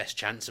yourself the best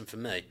chance, and for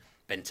me,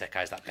 Benteke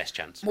has that best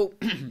chance. Well,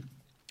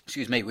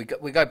 excuse me, we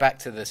go back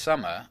to the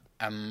summer.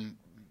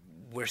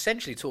 We're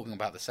essentially talking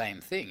about the same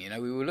thing. You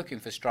know, we were looking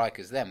for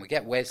strikers then. We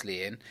get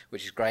Wesley in,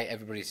 which is great.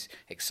 Everybody's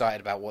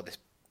excited about what this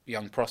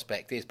young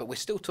prospect is, but we're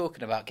still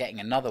talking about getting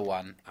another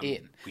one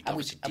in, and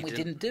we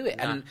didn't do it.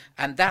 No.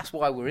 And that's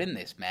why we're in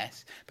this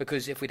mess,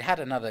 because if we'd had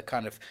another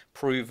kind of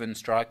proven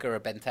striker, a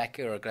Benteke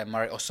or a Glenn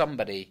Murray, or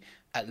somebody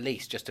at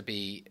least just to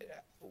be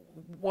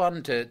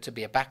one to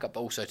be a backup,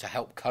 but also to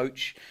help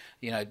coach,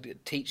 you know,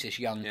 teach this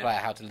young player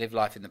how to live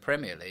life in the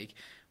Premier League,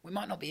 we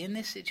might not be in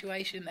this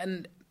situation.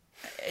 And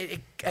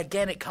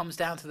it comes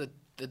down to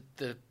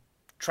the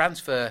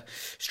transfer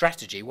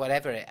strategy,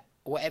 whatever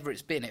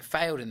it's been. It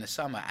failed in the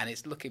summer, and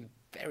it's looking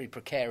very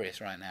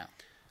precarious right now.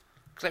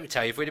 Because let me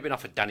tell you, if we'd have been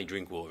offered Danny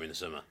Drinkwater in the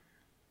summer,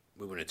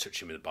 we wouldn't have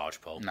touched him with a barge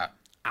pole. No.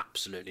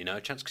 Absolutely no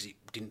chance, because he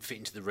didn't fit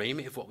into the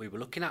remit of what we were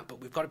looking at. But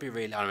we've got to be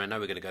really... I know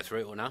we're going to go through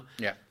it all now.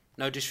 Yeah.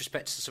 No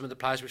disrespect to some of the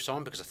players we've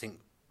signed, because I think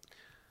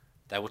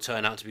they will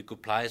turn out to be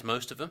good players,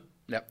 most of them.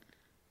 Yep.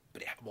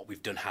 But what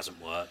we've done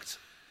hasn't worked.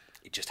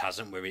 It just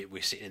hasn't.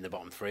 We're sitting in the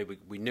bottom three.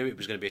 We knew it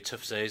was going to be a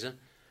tough season,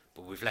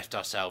 but we've left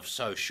ourselves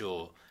so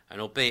short. And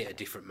albeit a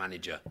different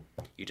manager,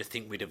 you'd have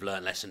think we'd have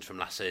learnt lessons from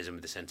last season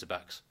with the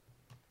centre-backs.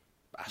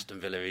 But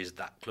Aston Villa is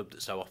that club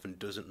that so often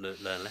doesn't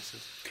learn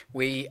lessons.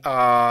 We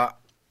are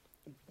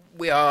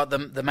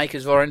the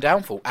makers of our own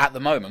downfall at the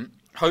moment.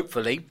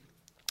 Hopefully,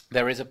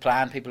 there is a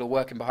plan. People are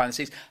working behind the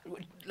scenes.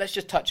 Let's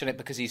just touch on it,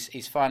 because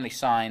he's finally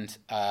signed,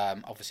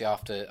 obviously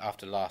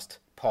after last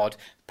pod.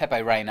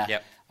 Pepe Reina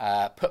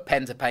put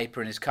pen to paper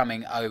and is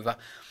coming over.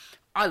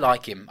 I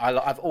like him.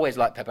 I've always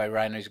liked Pepe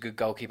Reina. He's a good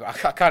goalkeeper. I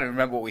can't even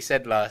remember what we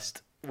said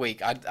last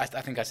week. I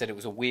think I said it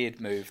was a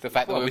weird move, the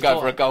fact that we were going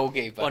for a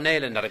goalkeeper. Well,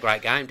 Neeland had a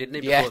great game, didn't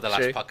he, before the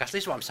last podcast?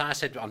 This is what I'm saying. I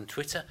said on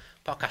Twitter,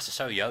 podcasts are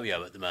so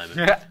yo-yo at the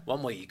moment.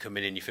 One week you come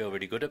in and you feel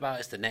really good about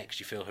it, the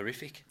next you feel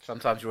horrific.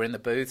 Sometimes we're in the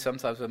booth,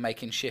 sometimes we're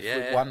making shift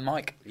with one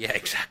mic. Yeah,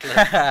 exactly.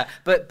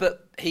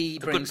 but he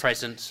brings good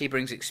presence. He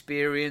brings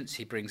experience,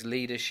 he brings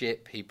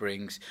leadership, he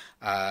brings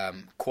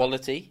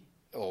quality,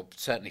 or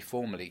certainly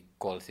formally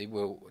quality.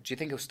 Do you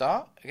think he'll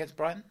start against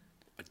Brighton?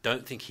 I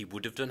don't think he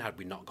would have done had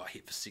we not got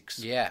hit for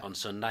 6 on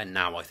Sunday.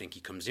 Now I think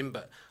he comes in,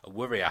 but a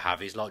worry I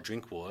have is like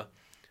Drinkwater.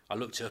 I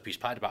looked it up, he's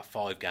played about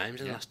 5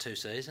 games in the last 2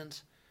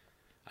 seasons.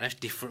 And it's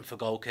different for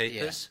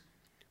goalkeepers.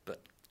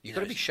 But you've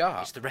got to be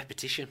sharp. It's the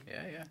repetition.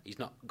 Yeah. He's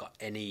not got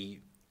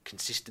any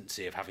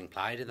consistency of having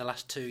played in the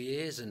last 2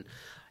 years. And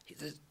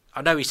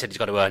I know he said he's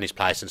got to earn his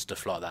place and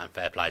stuff like that, and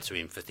fair play to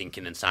him for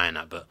thinking and saying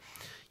that, but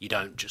you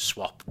don't just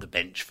swap the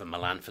bench for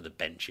Milan for the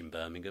bench in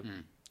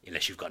Birmingham.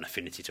 Unless you've got an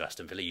affinity to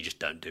Aston Villa, you just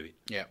don't do it.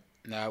 Yeah,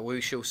 no,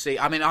 we shall see.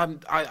 I mean,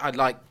 I'd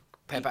like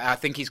Pepe. I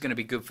think he's going to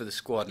be good for the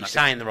squad. He's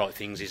saying the right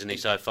things, isn't he,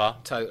 so far?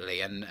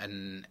 Totally,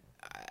 and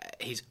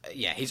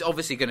he's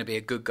obviously going to be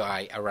a good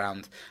guy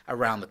around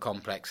the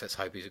complex. Let's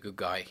hope he's a good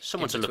guy.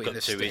 Someone to look up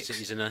to,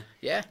 isn't he?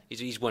 Yeah,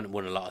 he's won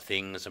a lot of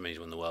things. I mean, he's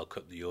won the World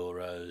Cup, the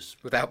Euros,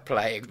 without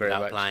playing very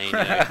much. You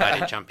know, he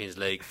played in Champions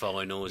League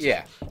finals.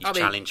 Yeah, he's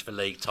challenged for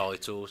league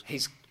titles.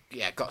 He's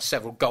got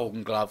several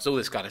Golden Gloves, all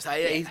this kind of stuff.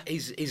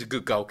 He's a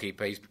good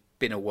goalkeeper. He's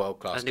been a world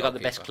class. Hasn't he got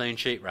the best clean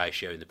sheet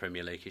ratio in the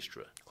Premier League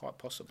history? Quite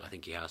possibly. I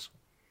think he has.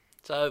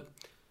 So,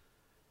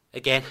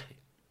 again,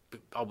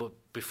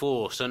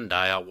 before Sunday,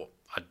 I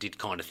did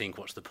kind of think,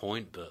 what's the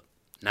point? But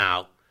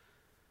now,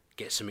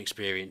 get some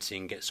experience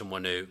in, get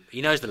someone who...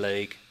 He knows the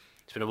league.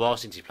 It's been a while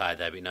since he played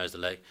there, but he knows the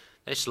league.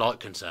 The slight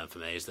concern for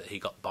me is that he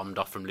got bombed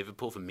off from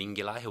Liverpool for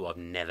Mingele, who I've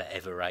never,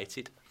 ever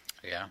rated.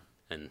 Yeah.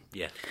 And,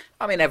 yeah.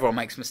 I mean, everyone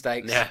makes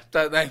mistakes, yeah,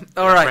 don't they?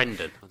 All right.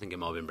 Brendan. I think it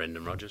might have been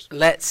Brendan Rodgers.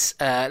 Let's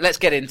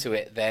get into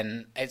it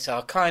then. It's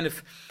our kind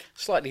of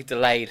slightly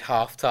delayed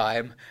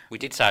half-time. We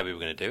did say we were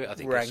going to do it, I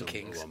think.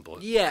 Rankings. At one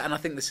point. Yeah, and I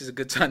think this is a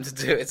good time to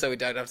do it so we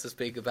don't have to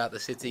speak about the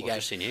City game. I've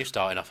just seen you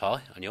starting off high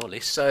on your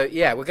list. So,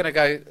 yeah, we're going to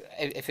go,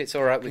 if it's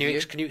all right with you.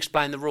 Can you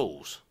explain the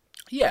rules?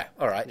 Yeah,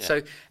 all right. Yeah.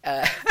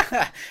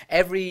 So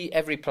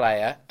every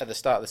player at the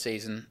start of the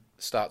season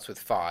starts with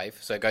 5,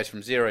 so it goes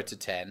from 0 to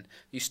 10.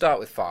 You start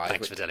with 5.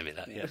 Thanks for telling me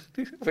that,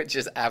 yeah. Which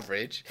is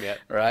average, yeah.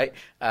 Right?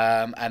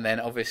 And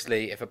then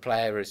obviously if a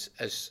player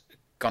has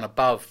gone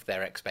above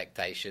their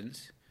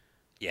expectations,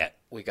 yeah,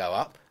 we go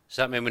up. Does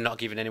that mean we're not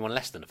giving anyone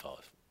less than a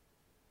 5?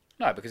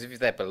 No, because if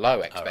they're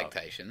below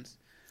expectations...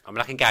 I mean,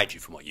 I can gauge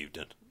you from what you've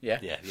done. Yeah?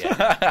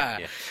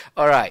 Yeah.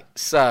 All right,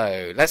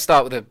 so let's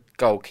start with the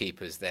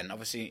goalkeepers then.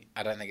 Obviously,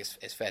 I don't think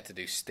it's fair to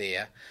do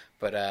Steer,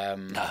 but...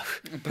 no.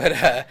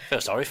 But...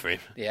 feel sorry for him.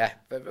 Yeah,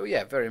 but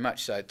yeah, very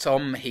much so.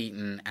 Tom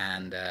Heaton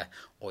and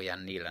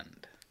Ojan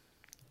Nieland.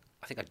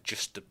 think I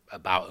just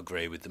about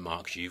agree with the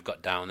marks you've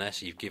got down there.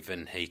 So you've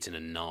given Heaton a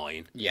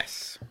 9.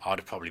 Yes. I'd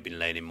have probably been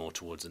leaning more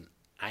towards an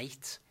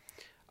 8.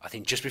 I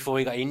think just before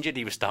he got injured,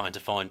 he was starting to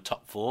find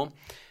top form.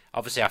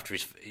 Obviously, after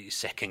his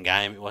second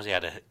game, he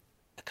had a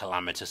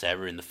calamitous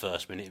error in the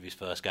first minute of his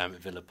first game at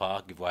Villa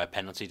Park, give away a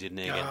penalty, didn't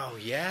he?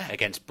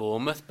 Against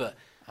Bournemouth. But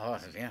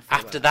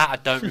after that, I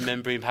don't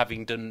remember him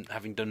having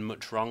done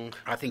much wrong.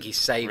 I think he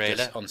saved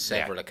us on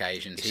several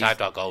occasions. He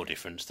saved our goal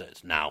difference.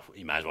 That now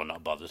he may as well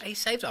not bother. He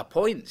saved our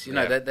points. You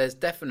know, there's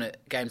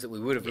definite games that we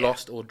would have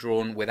lost or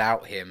drawn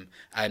without him.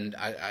 And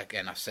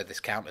I've said this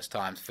countless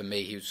times. For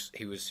me,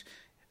 he was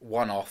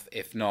one off,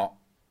 if not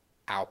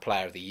our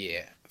player of the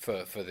year.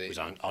 For the, he was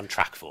on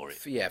track for it.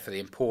 For the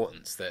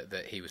importance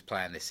that he was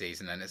playing this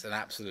season, and it's an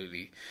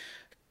absolutely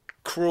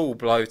cruel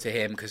blow to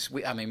him because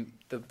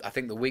I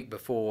think the week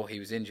before he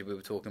was injured, we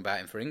were talking about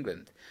him for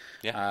England,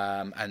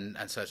 and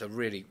so it's a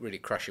really, really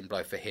crushing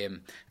blow for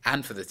him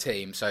and for the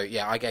team. So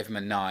I gave him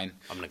a 9.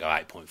 I'm going to go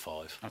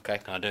 8.5. Okay,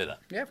 can I do that?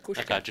 Yeah, of course.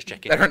 Okay, just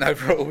check it. There are no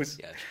rules.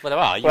 Yeah. Well, there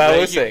are.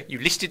 We'll see. You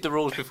listed the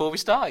rules before we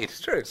started. It's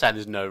true. Saying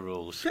there's no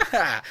rules.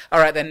 All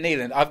right, then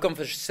Neelan, I've gone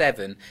for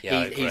 7.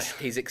 Yeah,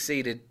 he's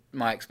exceeded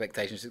my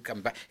expectations of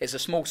coming back. It's a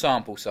small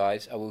sample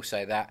size, I will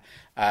say that.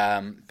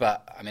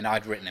 But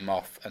I'd written him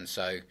off, and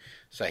so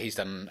he's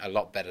done a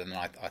lot better than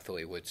I thought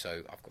he would.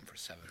 So I've gone for a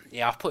 7.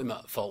 Yeah, I've put him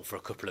at fault for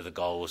a couple of the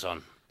goals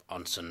on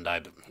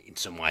Sunday, but in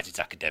some ways it's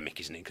academic,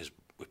 isn't it? Because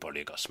we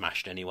probably got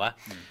smashed anyway.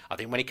 I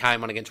think when he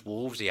came on against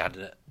Wolves, he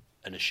had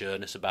an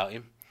assuredness about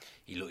him.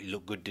 He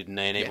looked good, didn't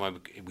he? And even when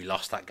we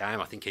lost that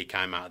game, I think he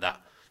came out of that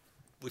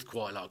with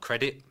quite a lot of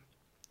credit.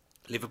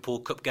 Liverpool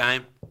Cup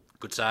game,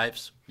 good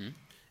saves.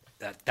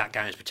 That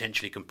game is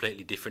potentially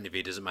completely different if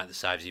he doesn't make the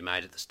saves he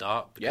made at the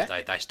start, because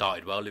they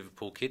started well,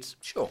 Liverpool kids.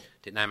 Sure.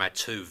 Didn't they make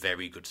 2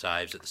 very good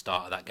saves at the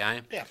start of that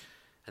game? Yeah.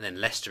 And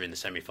then Leicester in the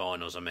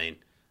semi-finals, man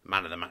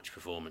of the match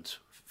performance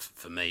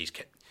for me,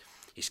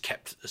 he's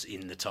kept us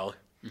in the tie.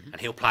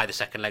 And he'll play the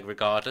second leg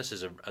regardless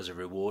as a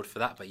reward for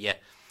that. But I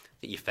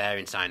think you're fair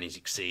in saying he's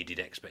exceeded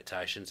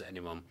expectations that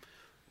anyone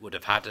would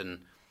have had, and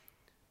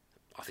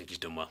I think he's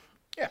done well.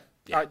 Yeah.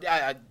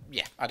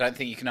 I don't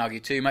think you can argue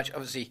too much.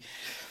 Obviously,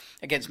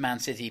 against Man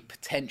City,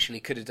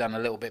 potentially could have done a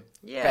little bit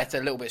better,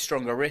 a little bit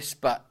stronger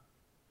wrist, but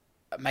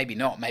maybe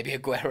not. Maybe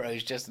Aguero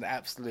is just an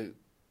absolute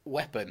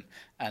weapon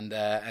and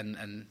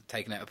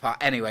taking it apart.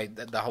 Anyway,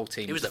 the whole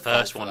team. It was the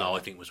first one I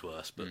think was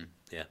worse, but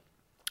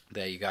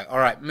There you go. All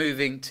right,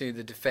 moving to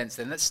the defence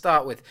then. Let's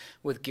start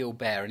with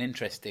Gilbert, an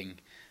interesting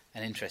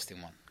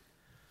one.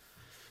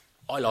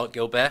 I like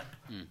Gilbert.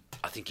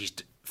 I think he's,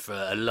 for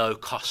a low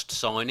cost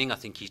signing, I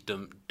think he's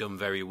done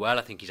very well.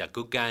 I think he's had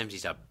good games,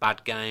 he's had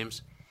bad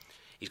games.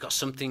 He's got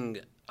something,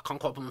 I can't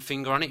quite put my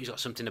finger on it, he's got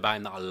something about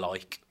him that I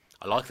like.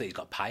 I like that he's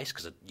got pace,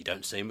 because you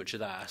don't see much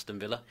of that at Aston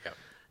Villa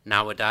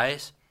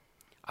nowadays.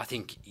 I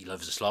think he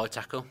loves a slide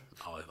tackle.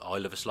 I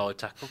love a slide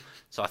tackle.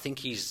 So I think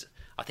he's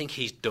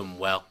done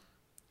well.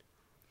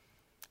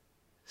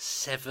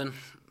 7,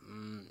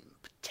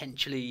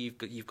 potentially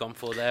you've gone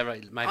for there.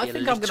 Maybe I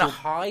think I'm going to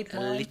hide a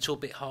little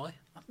bit high.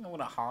 I think I'm going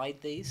to hide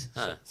these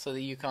so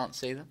that you can't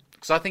see them.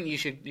 Because I think you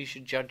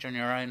should judge on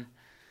your own.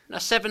 Now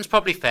 7's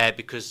probably fair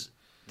because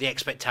the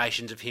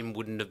expectations of him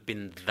wouldn't have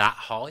been that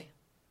high.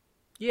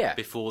 Yeah.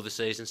 Before the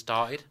season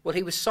started. Well,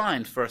 he was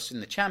signed for us in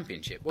the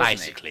Championship, wasn't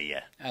Basically, he?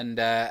 yeah. And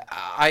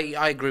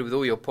I agree with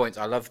all your points.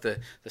 I love the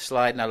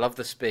slide and I love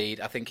the speed.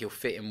 I think he'll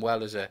fit him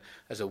well as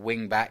a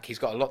wing back. He's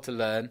got a lot to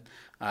learn,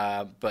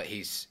 but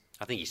he's.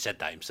 I think he said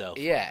that himself.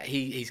 Yeah,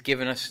 he's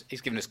given us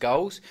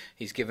goals.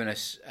 He's given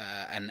us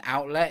an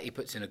outlet. He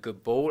puts in a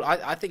good ball.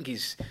 I think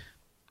he's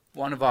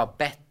one of our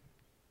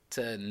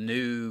better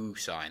new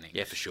signings.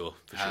 Yeah, for sure.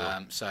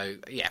 So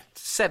yeah,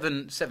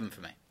 7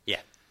 for me.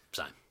 Yeah,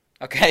 same.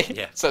 Okay,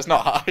 yeah. So it's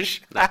not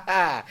harsh. No.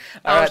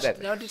 All right then.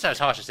 No, I didn't say it was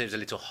harsh. I said it was a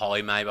little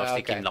high. Maybe I was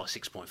thinking like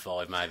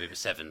 6.5, maybe, but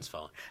 7's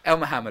fine. El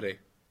Mohammadi.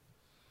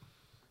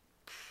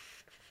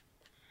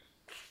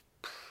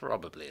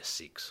 Probably a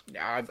 6.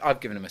 Yeah,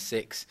 I've given him a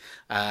 6.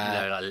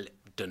 Like,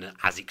 done it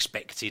as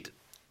expected,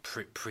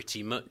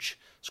 pretty much.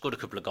 Scored a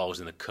couple of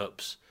goals in the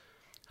cups,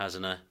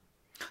 hasn't he?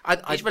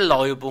 He's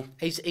reliable.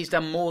 He's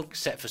done more,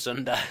 except for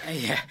Sunday.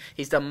 Yeah,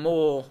 he's done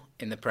more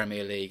in the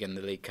Premier League and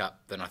the League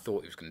Cup than I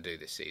thought he was going to do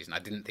this season. I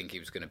didn't think he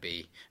was going to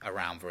be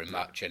around very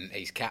much, and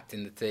he's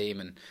captained the team,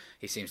 and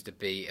he seems to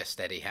be a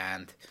steady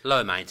hand.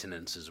 Low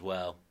maintenance as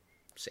well.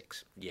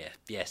 6. Yeah,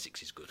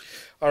 6 is good.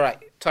 All right,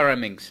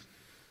 Tyrone Mings.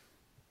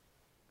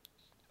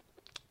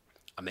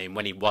 I mean,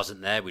 when he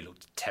wasn't there, we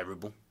looked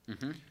terrible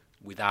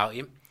without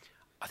him.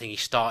 I think he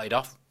started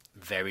off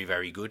very,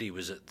 very good. He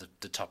was at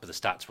the top of the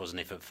stats,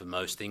 wasn't he, for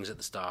most things at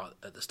the start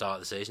of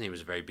the season. He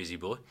was a very busy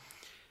boy.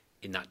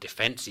 In that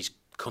defence, he's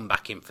come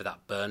back in for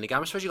that Burnley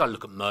game. I suppose you've got to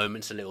look at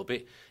moments a little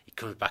bit. He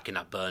comes back in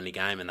that Burnley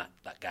game, and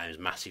that game is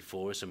massive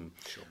for us, and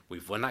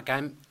we've won that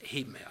game. I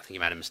think he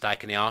made a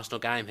mistake in the Arsenal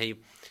game.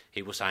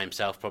 He will say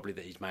himself probably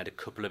that he's made a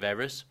couple of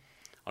errors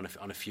on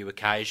a few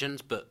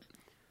occasions, but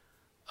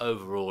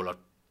overall,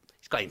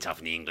 he's got himself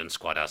in the England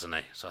squad, hasn't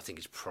he? So I think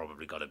he's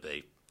probably got to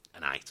be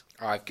An 8.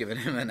 I've given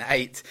him an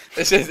 8.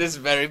 This is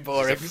very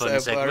boring so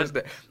far, isn't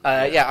it?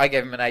 Yeah, I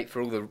gave him an 8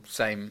 for all the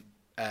same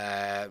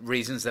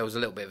reasons. There was a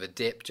little bit of a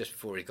dip just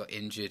before he got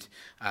injured.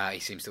 He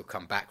seems to have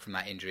come back from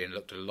that injury and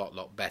looked a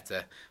lot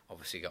better.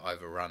 Obviously got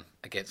overrun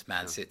against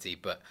Man City,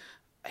 but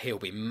he'll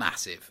be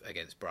massive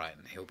against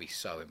Brighton. He'll be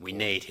so important. We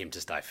need him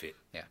to stay fit.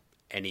 Yeah.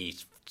 Any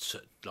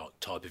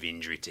type of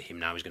injury to him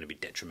now is going to be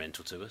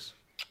detrimental to us.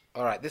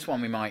 All right, this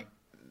one we might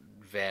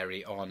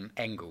vary on.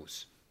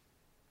 Engels.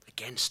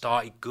 Again,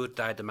 started good.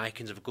 They had the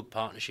makings of a good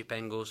partnership,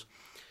 Engels.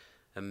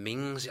 And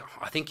Mings,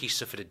 I think he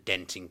suffered a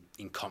dent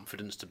in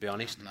confidence, to be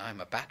honest. No,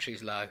 my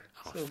battery's low.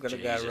 Oh, It's all going to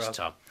go Jesus,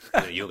 wrong.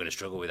 Tom. You're going to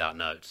struggle without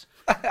notes.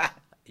 We're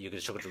going to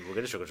struggle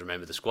to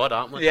remember the squad,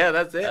 aren't we? Yeah,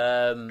 that's it.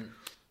 Hang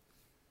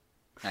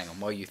on,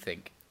 what do you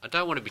think? I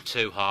don't want to be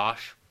too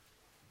harsh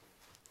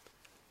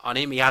on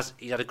him. He's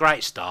had a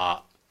great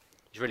start.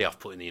 He's really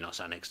off-putting that you're not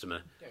sat next to me.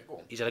 Yeah, go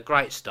on. He's had a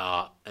great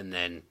start and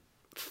then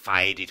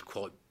faded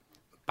quite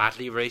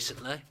badly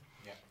recently.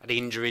 Yeah. Had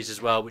injuries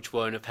as well, which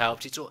won't have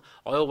helped. I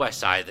always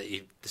say that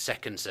the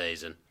second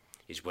season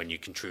is when you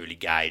can truly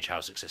gauge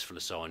how successful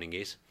a signing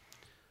is.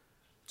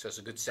 So it's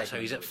a good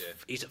segment. So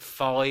he's at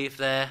 5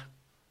 there.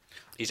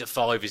 He's at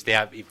 5 is the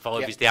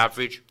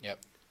average. Yep.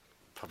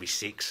 Probably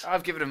 6.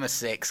 I've given him a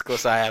 6, of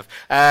course I have.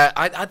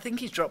 I think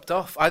he's dropped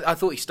off. I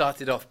thought he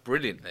started off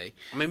brilliantly.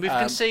 I mean, we've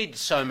conceded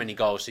so many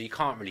goals, so you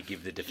can't really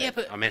give the defence. Yeah,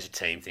 but, I mean, it's a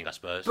team thing, I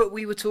suppose. But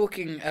we were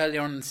talking earlier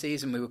on in the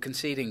season, we were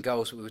conceding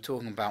goals, but we were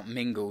talking about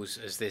Mingles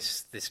as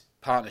this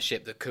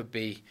partnership that could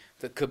be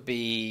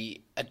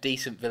a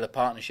decent Villa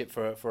partnership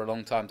for a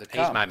long time to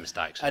come. He's made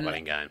mistakes as well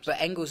in games. But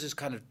Engels has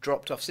kind of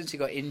dropped off. Since he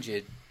got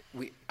injured,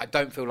 I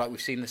don't feel like we've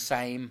seen the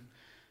same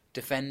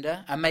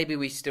defender, and maybe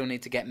we still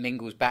need to get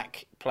Mingles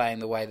back playing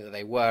the way that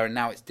they were, and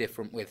now it's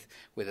different with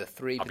a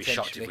 3. I'd be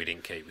shocked if we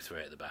didn't keep with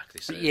 3 at the back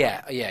this season.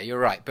 Yeah, you're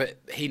right,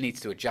 but he needs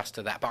to adjust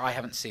to that. But I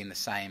haven't seen the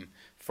same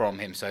from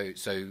him, so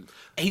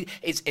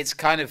it's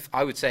kind of,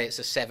 I would say it's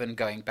a 7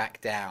 going back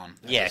down.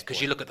 Yeah,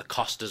 because you look at the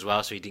cost as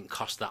well, so he didn't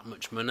cost that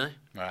much money.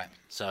 Right.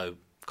 So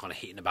kind of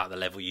hitting about the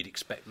level you'd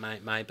expect,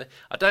 maybe.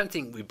 I don't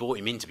think we brought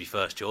him in to be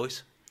first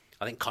choice.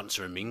 I think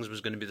Konsa and Mings was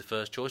going to be the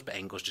first choice, but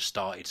Engels just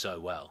started so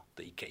well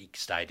that he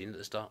stayed in at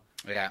the start.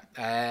 Yeah.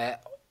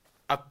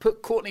 I've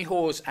put Courtney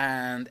Hawes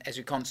and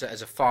Ezri Konsa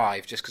as a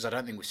 5, just because I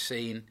don't think we've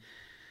seen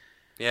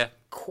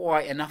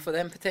quite enough of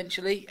them,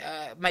 potentially.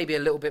 Maybe a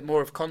little bit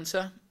more of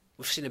Konsa.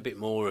 We've seen a bit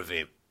more of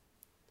him.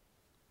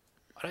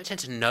 I don't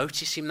tend to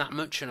notice him that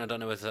much, and I don't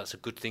know whether that's a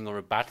good thing or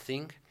a bad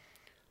thing.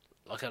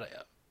 Like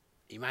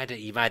he made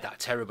that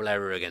terrible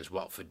error against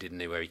Watford, didn't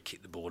he, where he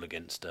kicked the ball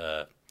against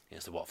the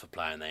Watford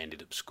player and they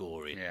ended up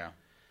scoring. Yeah.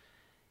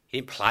 He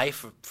didn't play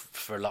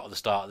for a lot of the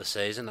start of the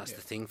season. That's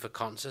the thing for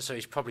Konsa. So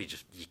he's probably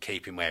you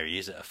keep him where he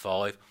is at a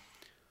 5.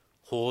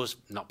 Hawes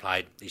not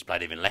played. He's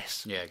played even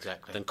less. Yeah,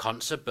 exactly. Than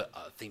Konsa. But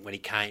I think when he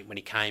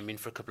came in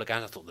for a couple of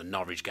games, I thought the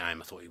Norwich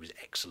game, I thought he was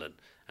excellent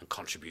and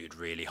contributed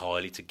really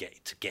highly to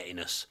getting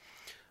us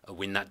a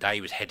win that day.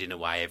 He was heading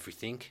away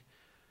everything.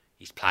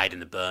 He's played in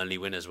the Burnley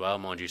win as well,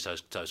 mind you.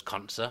 So's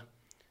Konsa.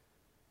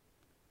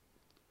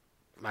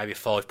 Maybe a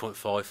 5.5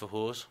 for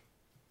Hawes.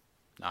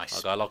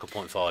 Nice. I like a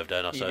 0.5,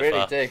 don't I, so far? You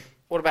really do.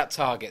 What about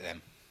Target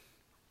then?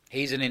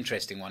 He's an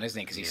interesting one, isn't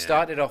he? Because he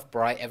started off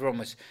bright. Everyone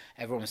was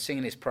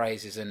singing his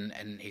praises,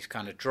 and he's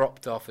kind of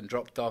dropped off.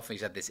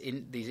 He's had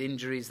these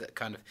injuries that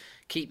kind of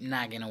keep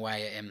nagging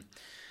away at him.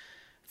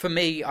 For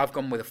me, I've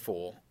gone with a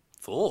 4.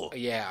 4?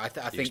 Yeah, I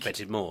think... You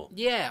expected more?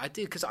 Yeah, I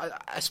do, because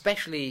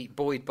especially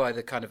buoyed by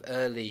the kind of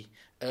early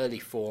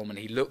form, and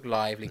he looked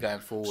lively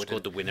going forward.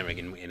 Scored the winner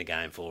in a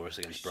game for us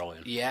against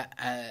Brighton. Yeah,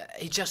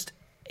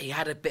 he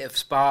had a bit of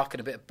spark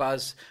and a bit of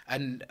buzz,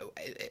 and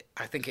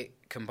I think it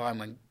combined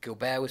when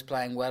Gilbert was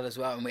playing well as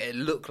well, and it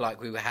looked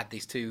like we had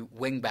these 2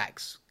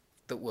 wing-backs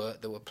that were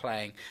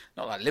playing,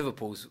 not like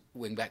Liverpool's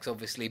wing-backs,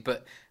 obviously,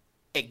 but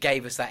it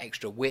gave us that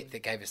extra width,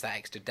 it gave us that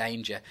extra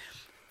danger,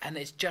 and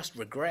it's just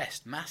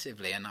regressed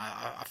massively, and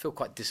I feel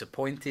quite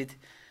disappointed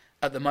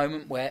at the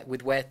moment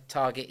with where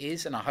Target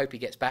is, and I hope he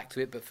gets back to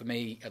it, but for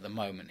me, at the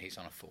moment, he's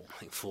on a 4. I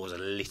think 4's a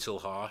little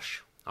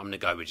harsh. I'm going to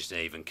go with just an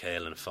even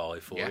keel and a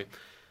 5 for him.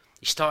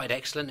 He started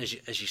excellent,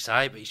 as you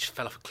say, but he just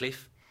fell off a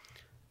cliff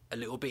a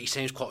little bit. He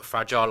seems quite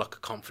fragile, like a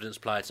confidence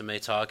player to me,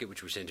 Target,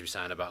 which we seem to be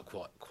saying about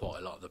quite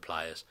a lot of the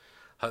players.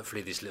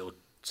 Hopefully this little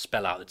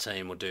spell out the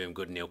team will do him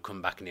good and he'll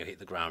come back and he'll hit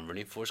the ground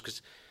running for us,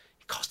 because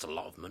it cost a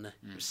lot of money.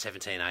 It was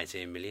 17,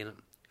 18 million,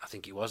 I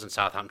think it was, and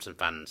Southampton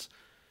fans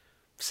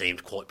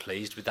seemed quite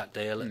pleased with that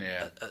deal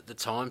at the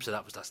time, so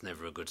that's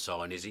never a good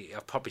sign, is it?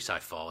 I'd probably say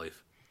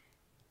 5.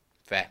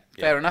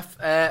 Fair enough.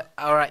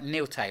 All right,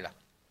 Neil Taylor.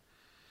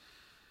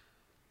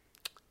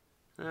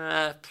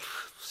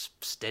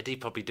 Steady,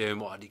 probably doing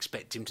what I'd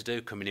expect him to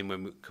do, coming in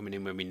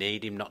when we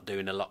need him, not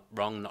doing a lot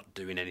wrong, not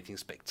doing anything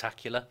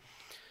spectacular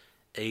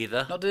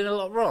either. Not doing a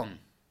lot wrong.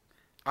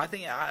 I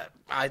think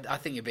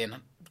you're being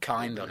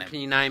kind on him. Can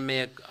you name me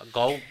a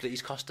goal that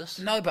he's cost us?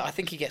 No, but I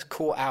think he gets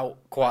caught out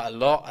quite a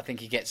lot. I think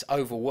he gets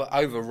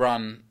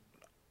overrun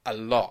a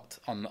lot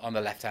on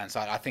the left hand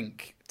side. I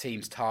think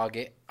teams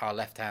target our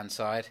left-hand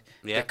side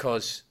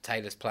because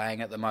Taylor's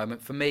playing at the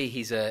moment. For me,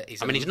 he's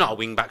not a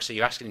wing-back, so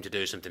you're asking him to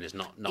do something that's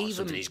not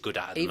something he's good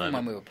at the moment. Even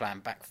when we were playing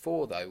back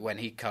four, though, when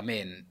he'd come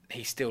in,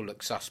 he still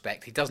looked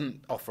suspect. He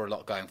doesn't offer a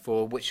lot going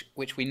forward,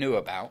 which we knew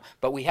about,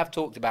 but we have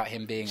talked about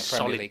him being a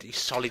Premier League... He's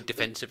solid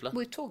defensively.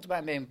 We've talked about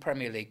him being a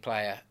Premier League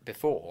player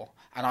before,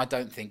 and I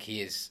don't think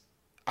he is...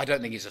 I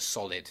don't think he's a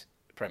solid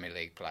Premier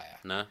League player.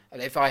 No.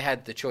 And if I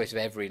had the choice of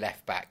every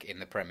left back in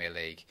the Premier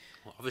League,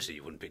 well, obviously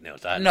you wouldn't pick Neil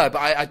Taylor. No, but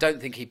I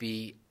don't think he'd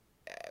be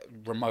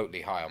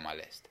remotely high on my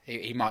list.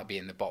 He might be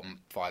in the bottom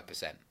 5%,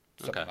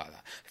 something like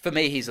that. For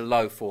me, he's a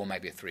low 4,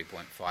 maybe a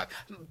 3.5,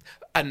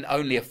 and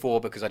only a 4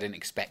 because I didn't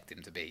expect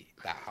him to be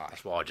that high.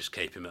 That's why I just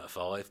keep him at a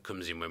 5.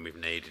 Comes in when we've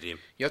needed him.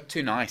 You're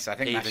too nice. I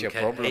think that's your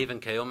problem. Even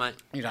keel, mate.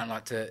 You don't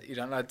like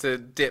to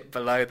dip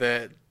below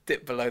the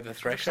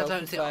threshold.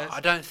 I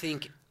don't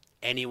think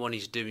anyone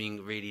is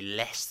doing really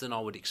less than I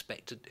would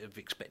have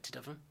expected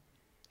of them.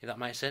 If that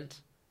makes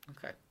sense.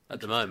 Okay. At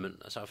the moment,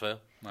 that's how I feel.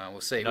 Well,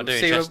 we'll see. Not doing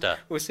Chester.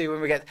 We'll see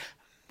when we get.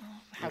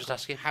 I'm just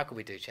asking. How can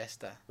we do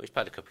Chester? Well, he's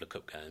played a couple of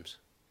cup games.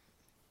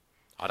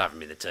 I'd have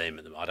him in the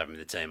team. I'd have him in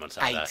the team on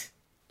Saturday.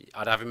 8.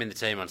 I'd have him in the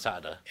team on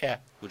Saturday. Yeah.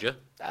 Would you?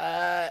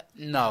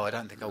 No, I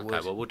don't think I would.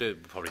 Okay, well, we'll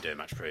probably do a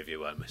match preview,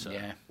 won't we? So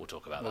we'll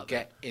talk about that. We'll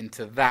get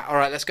into that. All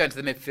right, let's go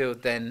into the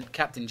midfield then.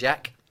 Captain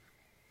Jack.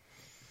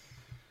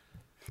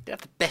 Did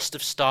have the best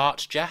of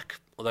starts, Jack.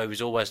 Although he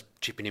was always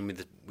chipping in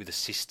with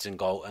assists and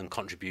goal and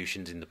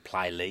contributions in the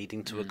play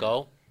leading to a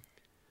goal.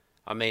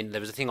 I mean,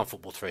 there was a thing on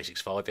Football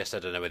 365 yesterday.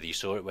 I don't know whether you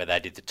saw it, where they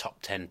did the top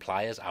 10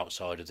 players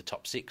outside of the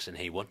top 6, and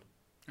he won.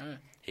 Oh.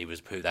 He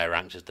was who they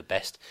ranked as the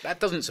best.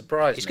 That doesn't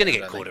surprise me. He's going to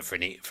get called up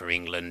for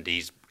England.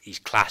 He's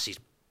class. He's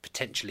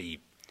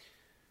potentially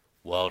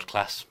world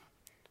class.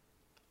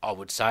 I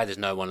would say there's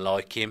no one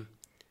like him.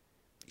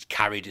 He's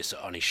carried it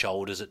on his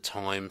shoulders at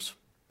times.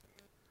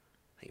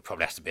 He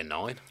probably has to be a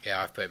 9.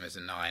 Yeah, I've put him as a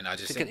 9. I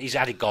just think he's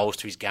added goals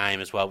to his game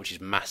as well, which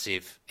is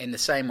massive. In the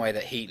same way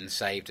that Heaton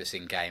saved us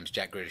in games,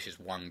 Jack Grealish has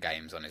won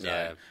games on his own.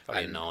 Yeah,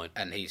 probably a 9.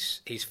 And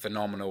he's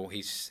phenomenal.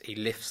 He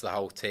lifts the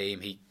whole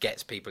team. He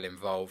gets people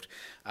involved.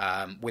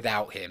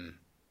 Without him,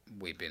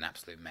 we'd be an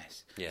absolute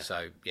mess. Yeah.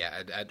 So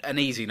an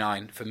easy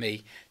 9 for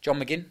me.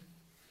 John McGinn,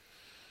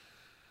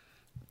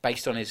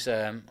 based on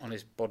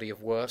his body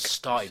of work,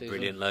 started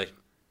brilliantly.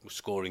 Was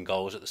scoring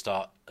goals at the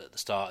start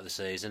of the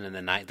season, and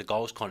then the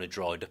goals kind of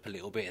dried up a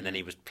little bit, and then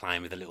he was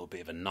playing with a little bit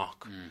of a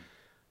knock,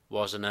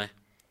 wasn't he?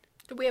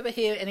 Did we ever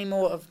hear any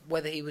more of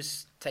whether he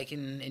was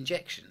taking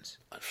injections?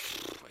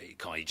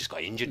 He just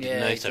got injured,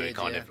 didn't he? So he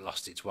kind of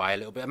lost its way a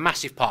little bit. A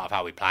massive part of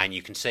how we play, and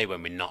you can see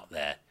when we're not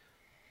there,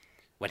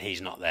 when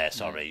he's not there.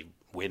 Sorry,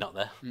 we're not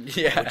there.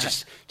 Yeah, we're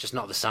just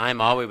not the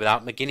same, are we?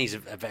 Without McGinn, he's a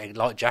very,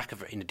 like Jack,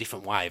 in a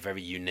different way, a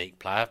very unique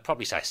player. I'd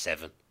probably say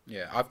 7.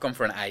 Yeah, I've gone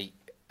for an 8.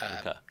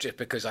 Just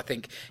because I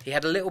think he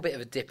had a little bit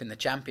of a dip in the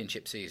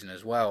Championship season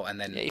as well, and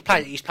then he's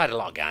played a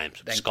lot of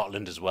games.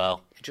 Scotland as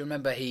well. Do you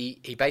remember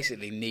he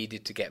basically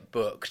needed to get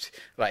booked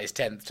like his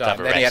 10th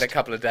time? Then he had a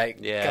couple of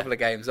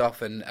games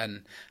off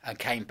and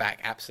came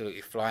back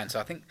absolutely flying. So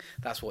I think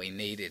that's what he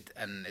needed,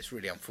 and it's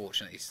really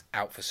unfortunate he's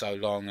out for so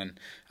long,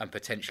 and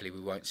potentially we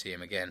won't see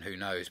him again. Who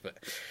knows? But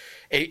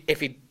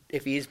if he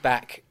is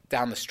back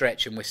down the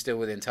stretch and we're still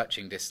within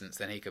touching distance,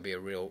 then he could be a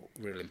real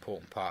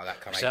important part of that.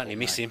 Kind of certainly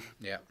miss him.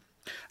 Yeah.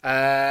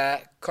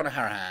 Conor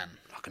Harahan.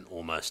 I can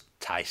almost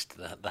taste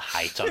the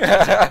hate on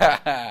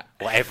Twitter.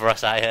 Whatever I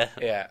say here.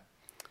 Yeah.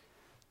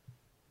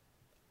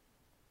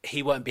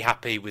 He won't be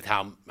happy with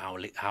how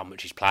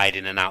much he's played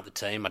in and out the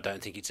team. I don't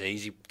think it's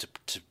easy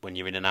to when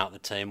you're in and out the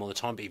team all the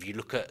time. But if you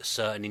look at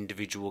certain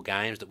individual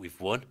games that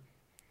we've won,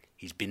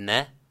 he's been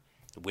there.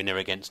 The winner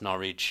against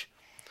Norwich,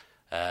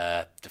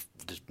 the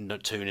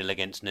 2-0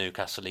 against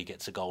Newcastle, he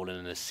gets a goal and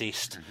an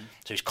assist. Mm-hmm.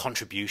 So his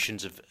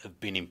contributions have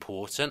been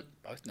important.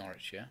 Both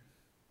Norwich, yeah.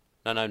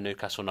 No,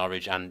 Newcastle,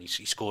 Norwich, and he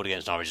scored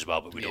against Norwich as well,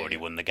 but we'd already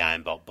won the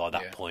game by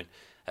that point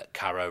at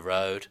Carrow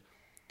Road.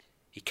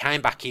 He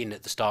came back in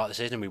at the start of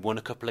the season. We won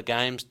a couple of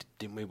games,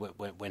 didn't we,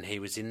 when he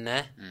was in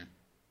there? Mm.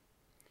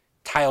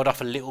 Tailed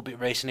off a little bit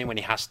recently when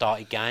he has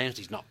started games.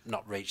 He's not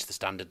reached the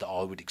standard that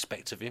I would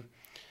expect of him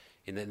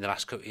in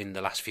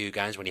the last few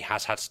games when he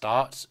has had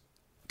starts.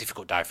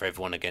 Difficult day for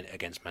everyone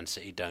against Man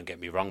City, don't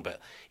get me wrong, but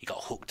he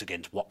got hooked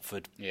against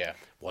Watford. Yeah.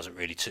 Wasn't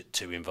really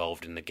too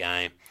involved in the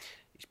game.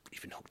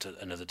 He's been hooked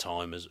another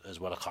time as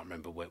well. I can't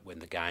remember when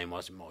the game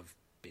was. It might have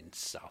been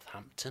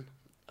Southampton.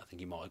 I think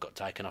he might have got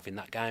taken off in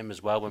that game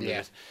as well when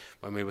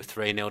we were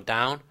 3-0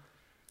 down.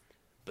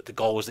 But the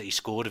goals that he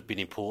scored have been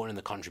important, and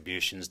the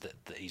contributions that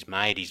he's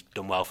made. He's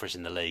done well for us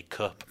in the League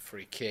Cup.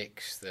 Free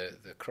kicks, the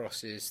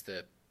crosses,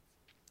 the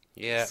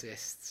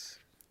assists.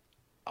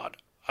 I'd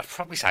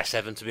probably say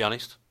 7, to be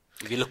honest.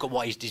 If you look at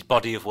what his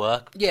body of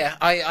work. Yeah,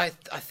 I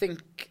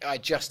think I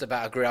just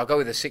about agree. I'll go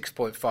with a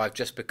 6.5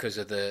 just because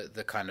of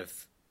the kind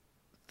of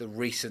the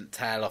recent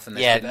tail off. And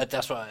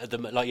that's right.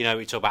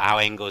 We talk about how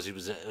Engels, he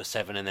was at a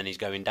 7 and then he's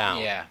going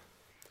down. Yeah.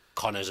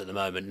 Connor's at the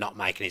moment not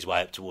making his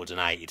way up towards an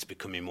 8. It's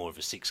becoming more of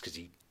a 6 because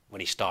when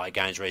he started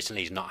games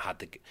recently, he's not had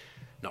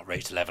not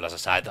reached the level, as I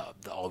say, that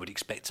I would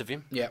expect of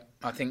him. Yeah,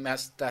 I think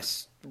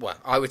that's well,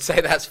 I would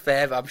say that's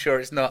fair, but I'm sure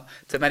it's not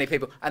to many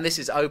people. And this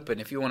is open.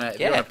 If you want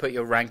to put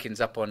your rankings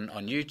up on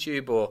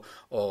YouTube or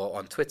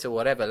on Twitter,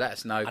 whatever, let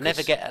us know. I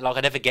never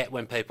get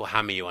when people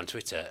hammer you on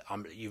Twitter.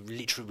 You're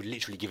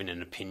literally giving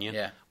an opinion.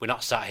 Yeah. We're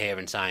not sat here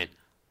and saying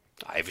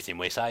everything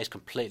we say is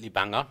completely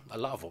bang on. A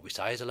lot of what we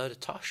say is a load of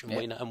tosh,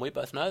 and we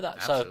both know that.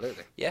 Absolutely.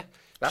 So yeah,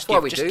 that's why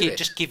we do this.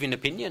 Just giving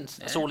opinions.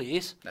 That's all it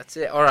is. That's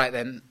it. All right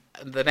then.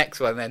 The next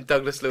one then,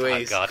 Douglas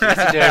Luiz. Oh God, you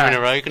to do it in a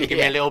row. Can you give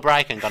me a little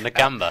break and gone to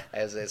Canberra?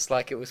 It's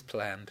like it was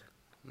planned.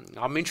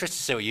 I'm interested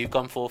to see what you've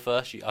gone for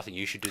first. I think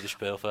you should do the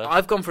spiel first.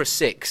 I've gone for a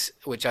 6,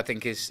 which I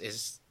think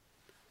is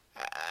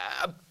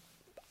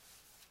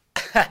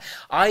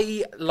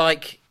I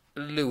like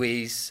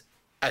Luiz,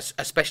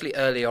 especially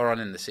earlier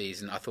on in the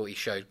season. I thought he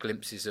showed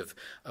glimpses of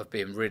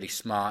being really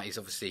smart. He's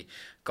obviously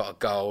got a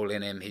goal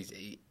in him.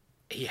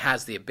 He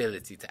has the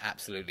ability to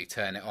absolutely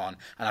turn it on,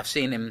 and I've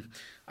seen him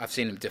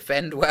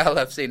defend well.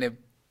 I've seen him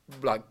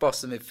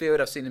boss the midfield.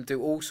 I've seen him do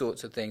all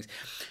sorts of things,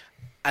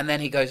 and then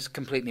he goes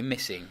completely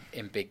missing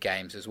in big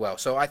games as well.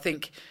 So I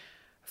think,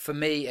 for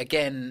me,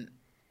 again,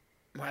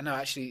 I'm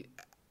going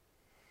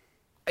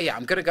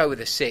to go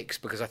with a 6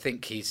 because I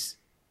think he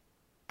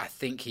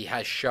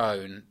has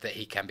shown that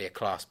he can be a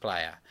class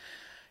player.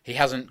 He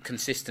hasn't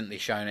consistently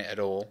shown it at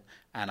all,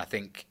 and I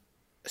think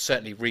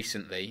certainly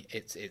recently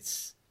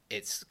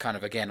it's kind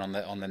of again on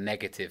the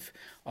negative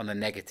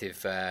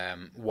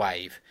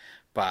wave,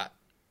 but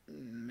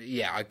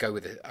yeah, I go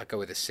with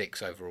a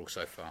 6 overall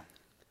so far.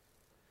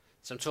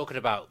 So I'm talking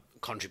about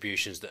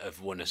contributions that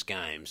have won us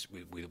games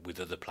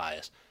with other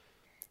players.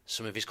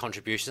 Some of his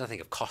contributions I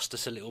think have cost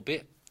us a little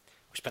bit.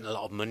 We spent a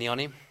lot of money on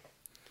him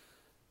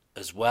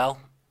as well.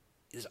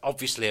 There's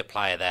obviously a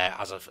player there.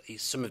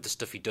 Some of the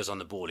stuff he does on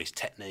the ball, his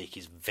technique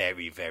is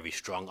very, very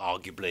strong,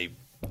 arguably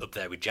up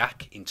there with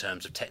Jack in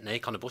terms of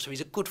technique on the ball. So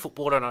he's a good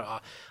footballer, and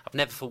I've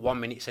never for 1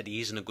 minute said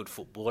he isn't a good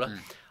footballer.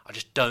 I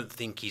just don't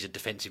think he's a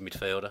defensive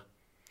midfielder,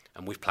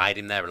 and we've played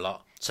him there a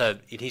lot. So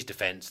in his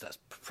defence, that's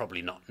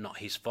probably not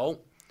his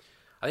fault.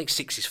 I think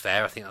 6 is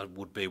fair. I think that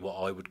would be what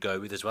I would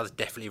go with as well. There's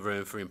definitely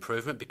room for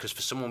improvement, because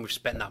for someone we've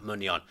spent that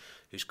money on,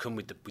 who's come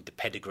with the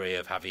pedigree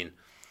of having,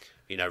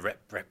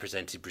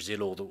 represented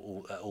Brazil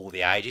all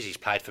the ages. He's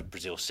played for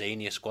Brazil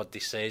senior squad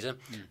this season.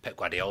 Pep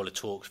Guardiola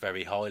talks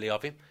very highly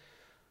of him.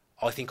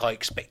 I think I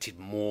expected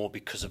more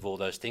because of all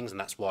those things, and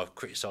that's why I've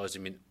criticised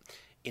him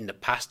in the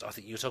past. I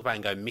think you talk about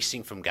him going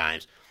missing from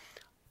games.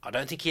 I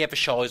don't think he ever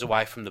shies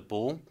away from the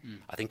ball.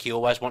 I think he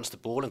always wants the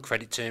ball, and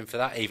credit to him for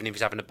that. Even if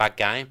he's having a bad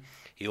game,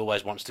 he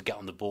always wants to get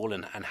on the ball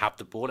and have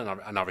the ball,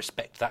 and I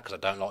respect that, because I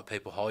don't like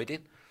people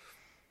hiding.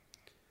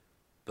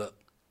 But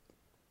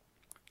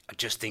I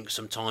just think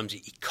sometimes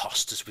he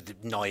costs us with the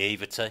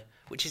naivety,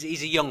 which is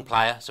he's a young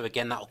player, so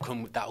again that'll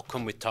come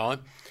with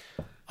time.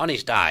 On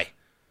his day,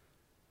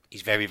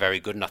 he's very, very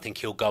good, and I think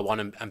he'll go on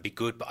and be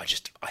good, but I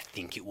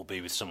think it will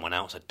be with someone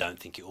else. I don't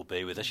think it will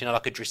be with us.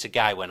 Like Idrissa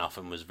Gueye went off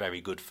and was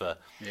very good for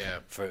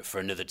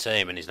another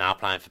team, and he's now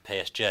playing for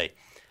PSG.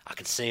 I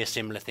can see a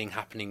similar thing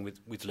happening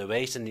with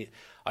Luiz, and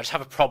I just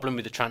have a problem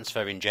with the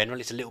transfer in general.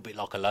 It's a little bit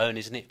like a loan,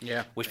 isn't it?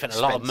 Yeah. We spent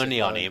a lot of money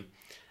on him.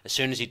 As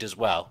soon as he does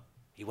well,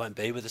 he won't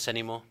be with us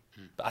anymore.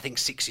 But I think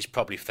 6 is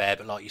probably fair,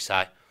 but like you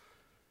say,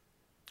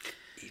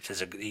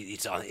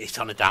 it's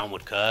on a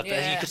downward curve.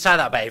 Yeah. You could say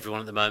that about everyone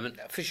at the moment.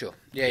 For sure.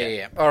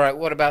 Yeah. All right,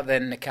 what about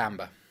then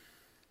Nakamba?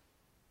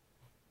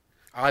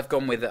 I've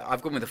gone with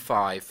a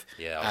 5.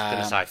 Yeah, I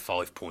was going to say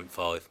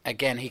 5.5.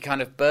 Again, he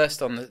kind of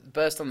burst on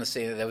the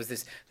scene. There was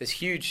this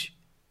huge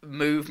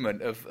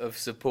movement of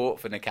support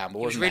for Nakamba.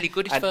 He was really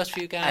good his first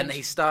few games, and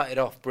he started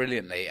off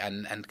brilliantly,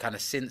 and kind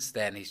of since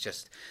then he's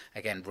just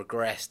again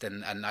regressed.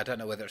 And I don't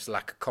know whether it's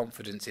lack of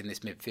confidence in this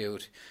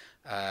midfield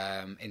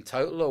in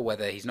total, or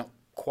whether he's not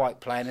quite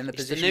playing in the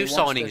position. The new he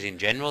wants signings to. In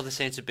general, there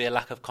seems to be a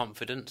lack of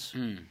confidence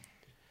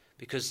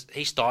because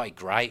he started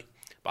great.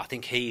 But I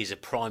think he is a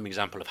prime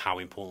example of how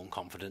important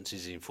confidence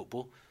is in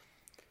football.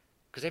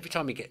 Because every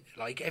time he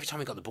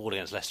got the ball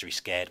against Leicester, he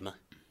scared me.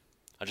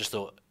 I just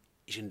thought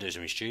he's going to do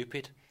something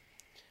stupid.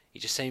 He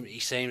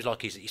seems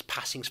like his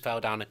passings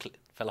fell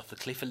off the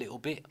cliff a little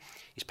bit.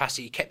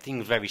 He kept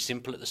things very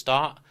simple at the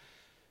start.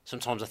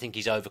 Sometimes I think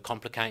he's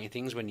overcomplicating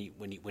things when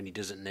he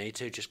doesn't need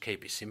to. Just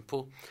keep it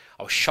simple.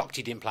 I was shocked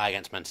he didn't play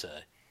against Man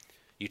City.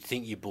 You'd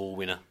think your ball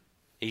winner.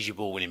 He's your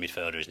ball winning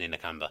midfielder, isn't he,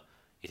 Nakamba?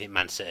 You think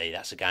Man City,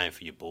 that's a game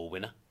for your ball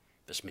winner.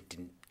 But Smith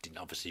didn't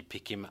obviously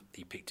pick him.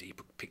 He picked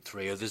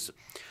 3 others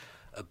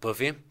above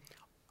him.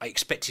 I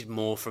expected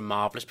more from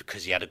Marvellous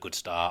because he had a good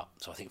start.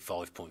 So I think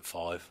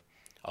 5.5.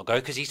 I'll go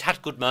because he's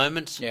had good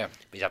moments. Yeah.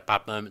 But he's had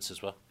bad moments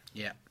as well.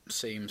 Yeah,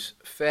 seems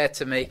fair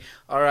to me.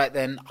 All right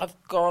then, I've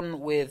gone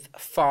with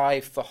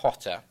 5 for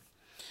Hotter.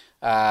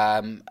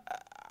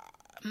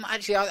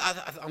 Actually,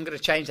 I'm going to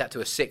change that to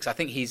a 6. I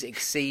think he's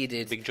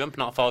exceeded. Big jump,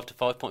 not 5 to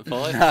 5.5,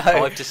 no.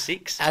 5 to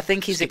 6. I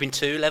think he's skipping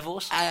 2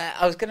 levels.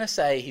 I was going to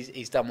say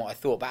he's done what I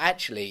thought, but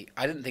actually,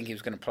 I didn't think he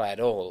was going to play at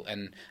all.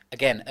 And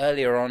again,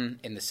 earlier on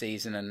in the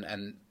season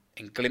and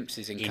in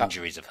glimpses in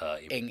injuries have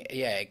hurt him.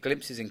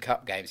 Glimpses in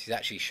cup games, he's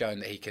actually shown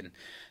that he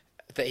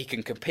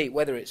can compete.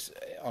 Whether it's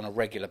on a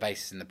regular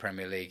basis in the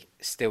Premier League,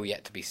 still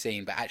yet to be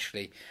seen. But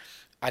actually,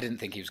 I didn't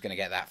think he was going to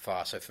get that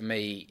far. So for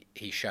me,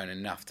 he's shown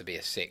enough to be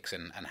a 6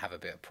 and have a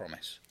bit of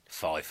promise.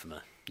 5 for me.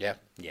 Yeah?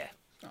 Yeah.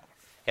 Oh.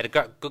 He had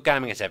a good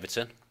game against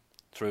Everton.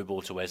 Through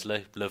ball to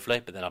Wesley.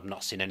 Lovely. But then I've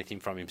not seen anything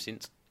from him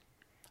since.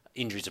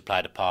 Injuries have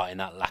played a part in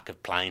that lack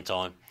of playing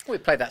time. We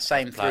played that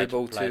same through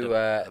ball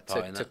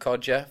to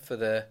Codger for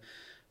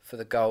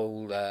the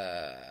goal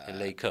in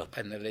League Cup.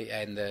 In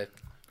the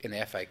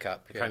FA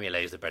Cup. The Premier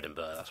League is the bread and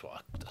butter.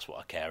 That's what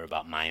I care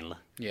about mainly.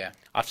 Yeah.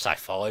 I'd say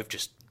 5,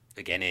 just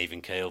again even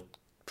keel.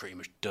 Pretty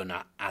much done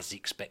as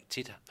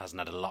expected. Hasn't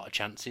had a lot of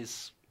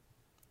chances.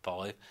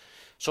 5.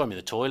 Saw him in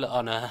the toilet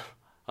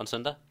on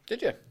Sunday.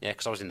 Did you? Yeah,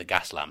 because I was in the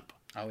gas lamp.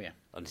 Oh yeah.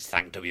 And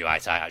thank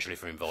W8 actually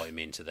for inviting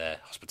me into their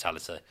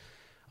hospitality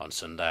on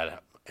Sunday.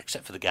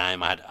 Except for the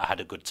game, I had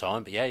a good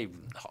time. But yeah,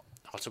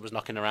 Hotter was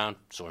knocking around.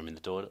 Saw him in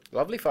the toilet.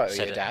 Lovely photo of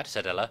your dad.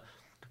 Said hello.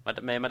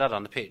 Me and my dad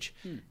on the pitch.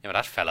 Yeah, my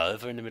dad fell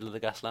over in the middle of the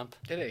gas lamp.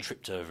 Did he?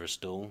 Tripped over a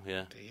stool.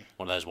 Yeah.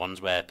 One of those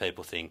ones where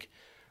people think,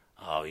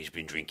 oh, he's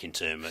been drinking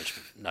too much.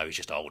 No, he's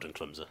just old and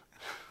clumsy.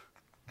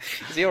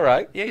 Is he all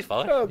right? Yeah, he's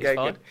fine. Oh, okay, he's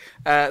fine.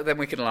 Good. Then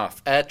we can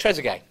laugh.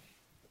 Trezeguet.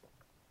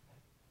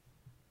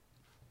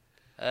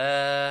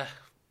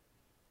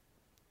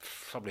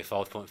 Probably a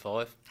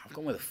 5.5. I've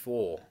gone with a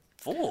 4.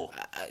 4?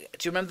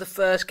 Do you remember the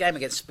first game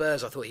against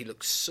Spurs? I thought he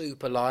looked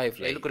super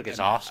lively. Yeah, he looked good against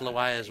Arsenal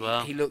away as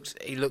well. He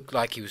looked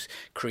like he was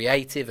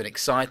creative and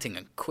exciting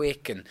and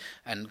quick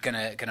and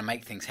gonna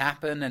make things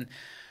happen. And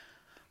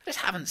I just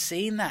haven't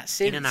seen that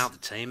since. In and out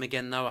of the team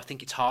again, though. I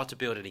think it's hard to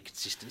build any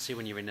consistency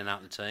when you're in and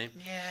out of the team.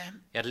 Yeah.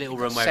 He had a little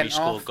run where he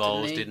scored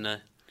goals, didn't he? When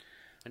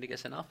did he get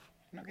sent off?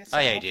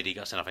 He did. He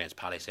got sent off against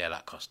Palace. Yeah,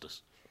 that cost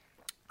us.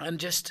 And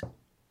just,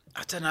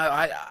 I don't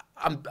know.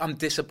 I'm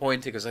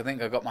disappointed because I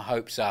think I got my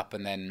hopes up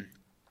and then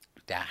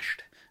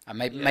dashed. And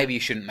maybe you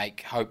shouldn't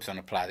make hopes on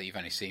a player that you've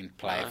only seen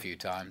play a few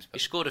times.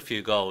 But he scored a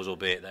few goals,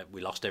 albeit that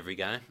we lost every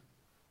game.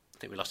 I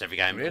think we lost every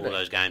game. Really? All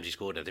those games he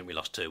scored, I think we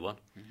lost 2-1.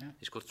 Yeah.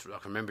 He scored. I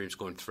can remember him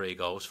scoring 3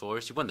 goals for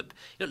us. He looked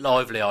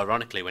lively,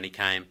 ironically, when he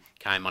came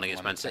on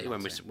against Man City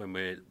when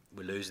we're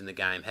losing the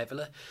game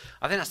heavily.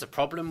 I think that's the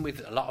problem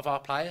with a lot of our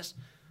players.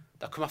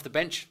 They'll come off the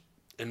bench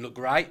and look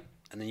great,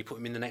 and then you put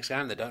them in the next game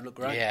and they don't look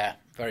great. Yeah,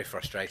 very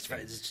frustrating.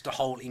 It's just the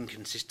whole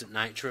inconsistent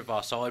nature of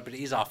our side, but it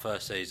is our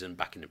first season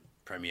back in the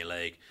Premier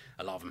League.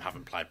 A lot of them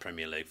haven't played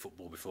Premier League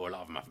football before. A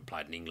lot of them haven't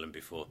played in England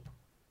before.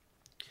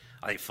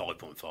 I think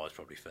 5.5 is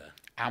probably fair.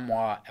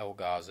 Anwar El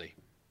Ghazi.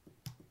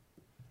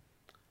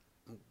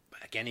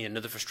 Again,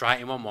 another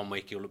frustrating one. One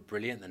week he'll look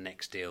brilliant, the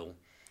next he'll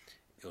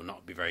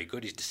not be very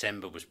good. His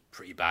December was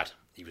pretty bad.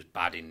 He was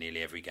bad in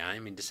nearly every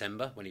game in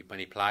December when he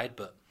played,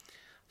 but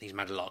I think he's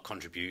made a lot of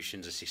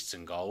contributions, assists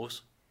and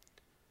goals.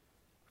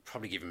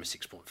 Probably give him a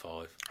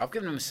 6.5. I've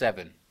given him a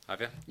 7.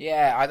 Have you?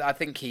 Yeah, I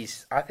think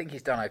he's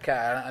done okay.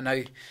 I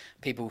know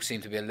people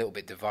seem to be a little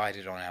bit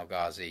divided on El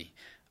Ghazi,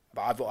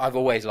 but I've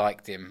always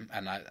liked him,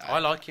 and I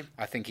like him.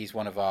 I think he's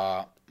one of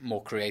our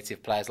more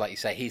creative players. Like you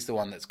say, he's the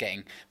one that's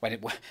getting when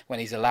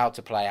he's allowed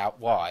to play out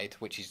wide,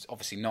 which he's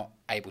obviously not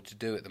able to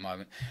do at the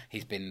moment.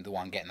 He's been the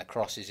one getting the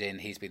crosses in.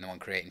 He's been the one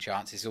creating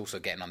chances. He's also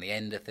getting on the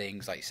end of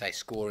things, like you say,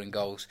 scoring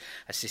goals,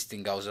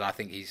 assisting goals, and I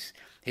think he's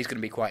going to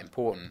be quite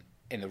important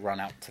in the run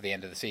out to the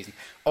end of the season.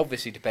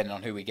 Obviously, depending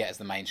on who we get as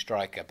the main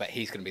striker, but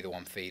he's going to be the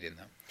one feeding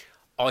them.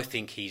 I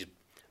think he's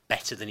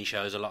better than he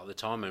shows a lot of the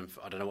time, and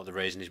I don't know what the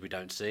reason is we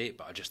don't see it,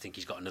 but I just think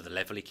he's got another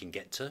level he can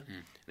get to,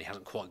 and he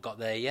hasn't quite got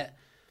there yet.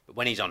 But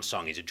when he's on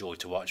song, he's a joy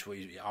to watch.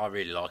 I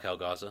really like El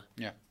Ghazi.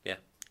 Yeah.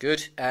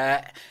 Good.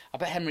 I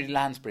bet Henry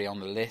Lansbury on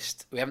the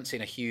list. We haven't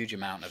seen a huge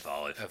amount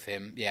of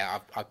him. Yeah,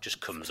 I've just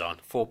comes on.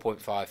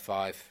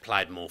 4.55.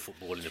 Played more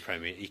football in the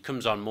Premier League. He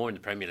comes on more in the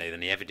Premier League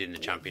than he ever did in the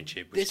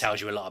Championship, which tells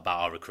you a lot about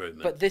our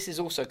recruitment. But this is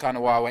also kind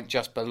of why I went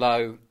just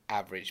below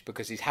average,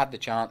 because he's had the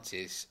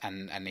chances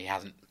and he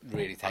hasn't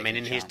really taken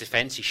in his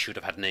defence, he should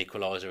have had an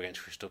equaliser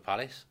against Crystal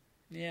Palace.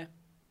 Yeah.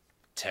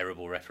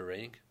 Terrible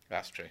refereeing.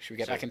 That's true. Should we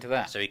get back into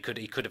that? So he could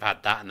have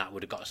had that, and that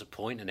would have got us a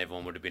point, and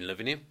everyone would have been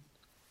loving him.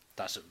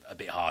 That's a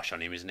bit harsh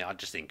on him, isn't it? I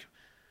just think,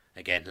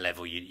 again,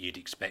 level you'd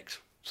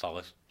expect.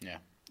 Solid.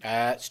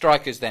 Yeah.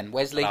 Strikers then.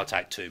 Wesley. I'll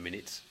take 2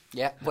 minutes.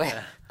 Yeah.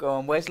 Go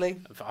on, Wesley.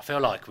 I feel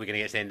like we're going to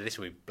get to the end of this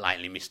and we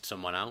blatantly missed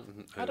someone out.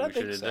 I don't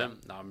think so.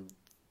 I'm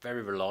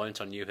very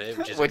reliant on you here.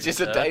 Which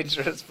is a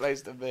dangerous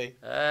place to be.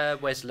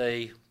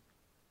 Wesley.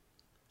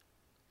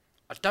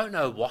 I don't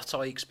know what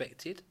I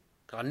expected.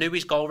 I knew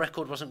his goal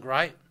record wasn't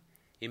great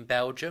in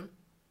Belgium.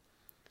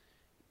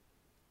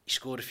 He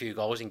scored a few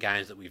goals in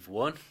games that we've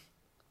won.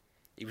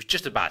 He was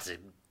just about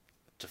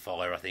to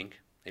fire, I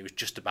think. He was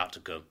just about to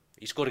come.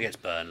 He scored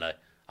against Burnley.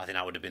 I think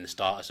that would have been the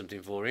start of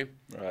something for him.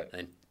 Right.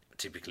 And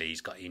typically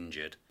he's got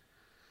injured.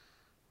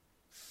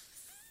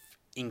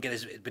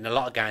 There's been a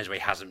lot of games where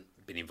he hasn't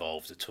been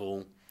involved at all.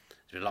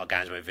 There's been a lot of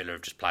games where Villa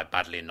have just played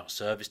badly and not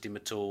serviced him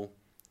at all.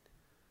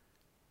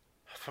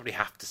 I probably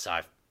have to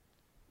say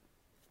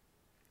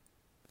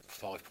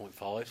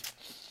 5.5.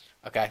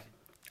 Okay.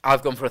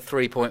 I've gone for a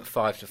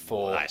 3.5 to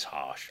 4. Well, that's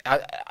harsh.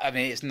 I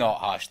mean, it's not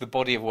harsh. The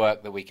body of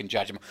work that we can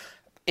judge him.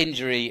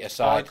 Injury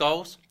aside. 5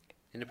 goals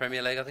in the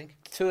Premier League, I think.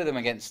 2 of them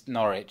against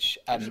Norwich.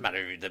 It doesn't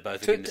matter if they're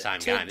both in the same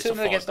game. It's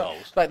 5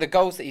 goals. Like the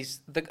goals that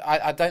he's,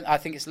 I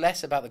think it's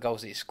less about the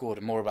goals that he's scored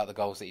and more about the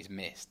goals that he's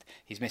missed.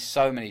 He's missed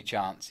so many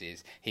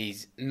chances.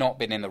 He's not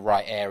been in the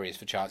right areas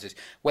for chances.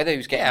 Whether he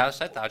was getting, I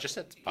said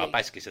that. I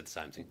basically said the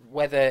same thing.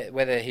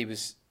 Whether he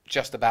was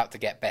just about to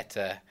get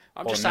better.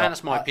 I'm just saying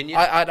that's my opinion.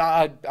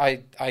 I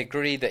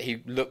agree that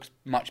he looked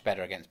much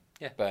better against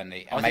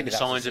Burnley. I think the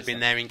signs have been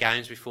there in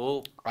games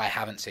before. I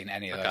haven't seen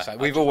any of those.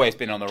 We've always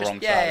been on the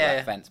wrong side of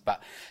that fence.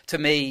 But to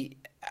me,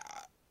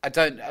 I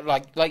don't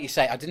like you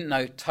say. I didn't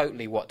know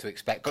totally what to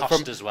expect.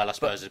 Cost as well, I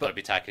suppose, has got to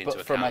be taken into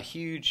account. From a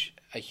huge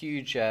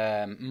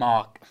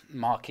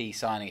marquee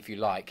signing, if you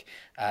like,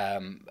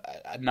 a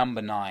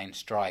number 9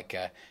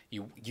 striker.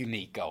 You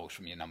need goals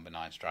from your number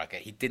 9 striker.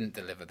 He didn't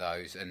deliver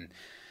those, and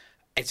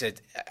it's a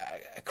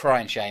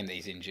crying shame that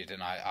he's injured.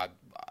 And I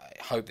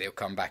hope that he'll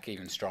come back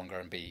even stronger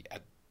and be a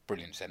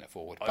brilliant centre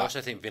forward. I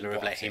also think Villa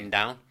have let him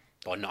down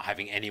by not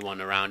having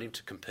anyone around him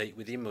to compete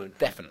with him.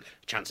 Definitely.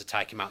 A chance to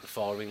take him out the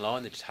firing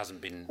line. There just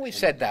hasn't been. We've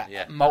said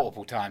that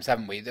multiple times,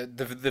 haven't we?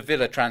 The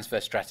Villa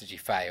transfer strategy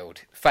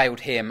failed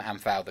him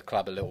and failed the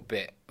club a little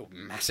bit,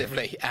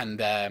 massively, and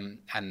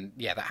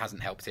that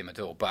hasn't helped him at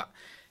all. But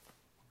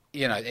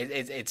you know,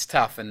 it's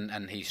tough,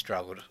 and he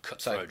struggled.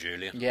 Cutthroat,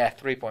 Julian. Yeah,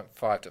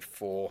 3.5 to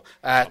 4.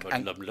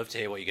 I'd love to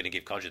hear what you're going to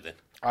give Codger then.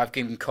 I've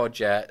given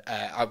Codger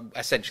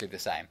essentially the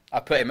same. I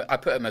put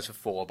him as a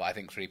 4, but I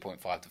think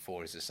 3.5 to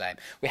 4 is the same.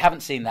 We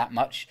haven't seen that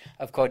much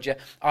of Codger.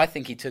 I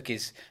think he took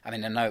his. I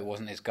mean, I know it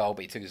wasn't his goal,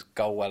 but he took his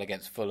goal well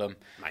against Fulham.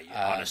 Mate,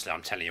 honestly,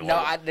 I'm telling you no,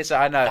 what.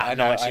 I know.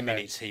 90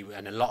 minutes,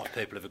 and a lot of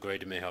people have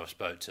agreed with me who I've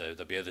spoke to.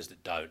 There'll be others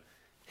that don't.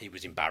 He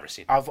was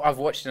embarrassing. I've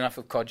watched enough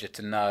of Codger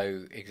to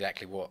know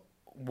exactly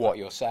what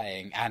you're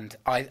saying, and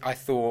I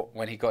thought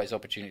when he got his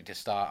opportunity to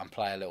start and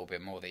play a little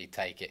bit more that he'd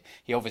take it.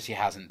 He obviously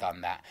hasn't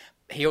done that.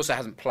 He also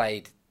hasn't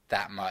played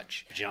that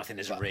much. But I think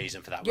there's a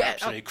reason for that. We're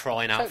absolutely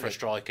crying out for a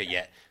striker,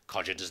 yet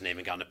Codger doesn't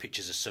even get on the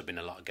pitches as sub in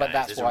a lot of games.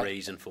 There's a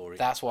reason for it.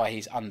 That's why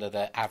he's under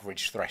the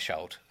average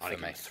threshold for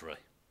me. 3.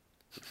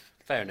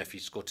 Fair enough, you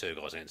scored 2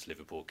 goals against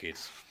Liverpool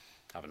kids.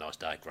 Have a nice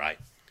day, great,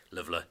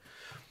 lovely.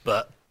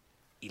 But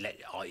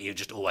he'll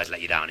just always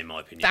let you down, in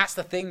my opinion. That's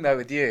the thing, though,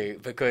 with you,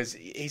 because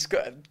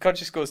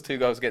Codger scores 2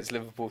 goals against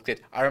Liverpool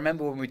kids. I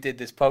remember when we did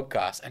this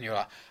podcast, and you're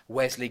like,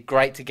 Wesley,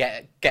 great to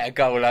get a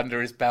goal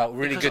under his belt.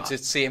 Really good to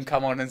see him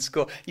come on and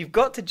score. You've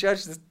got to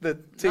judge the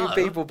two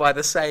people by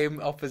the same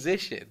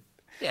opposition.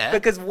 Yeah.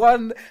 Because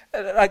one,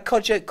 like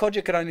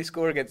Codger can only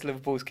score against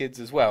Liverpool's kids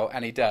as well,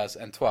 and he does,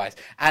 and twice.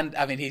 And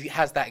I mean, he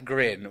has that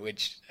grin,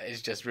 which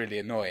is just really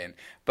annoying.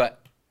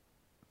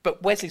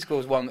 But Wesley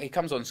scores 1. He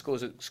comes on,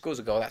 scores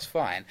a goal. That's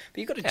fine. But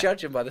you've got to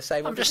judge him by the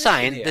same. I'm just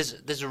saying,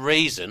 there's a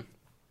reason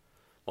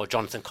why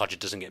Jonathan Codger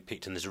doesn't get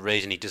picked, and there's a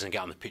reason he doesn't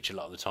get on the pitch a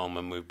lot of the time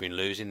when we've been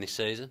losing this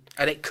season.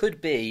 And it could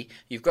be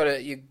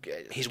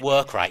his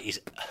work rate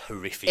is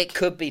horrific. It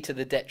could be to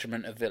the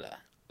detriment of Villa.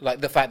 Like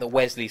the fact that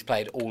Wesley's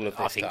played all of this.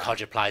 I think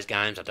Codger plays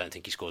games. I don't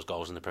think he scores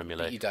goals in the Premier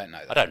League. You don't know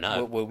that. I don't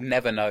know. We'll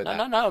never know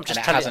that. No. I'm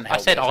just telling you. I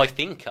said I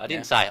think. I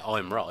didn't say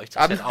I'm right.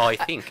 I said I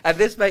think. And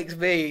this makes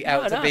me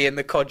out to be in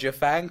the Codger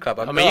fan club.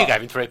 I mean, you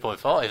gave him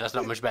 3.5. That's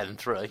not much better than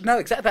 3. No,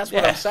 exactly. That's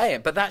what I'm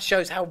saying. But that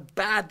shows how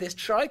bad this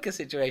striker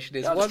situation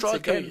is. The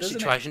striker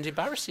situation's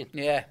embarrassing.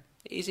 Yeah.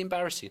 It is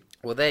embarrassing.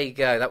 Well, there you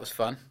go. That was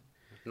fun.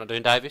 Not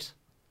doing Davis?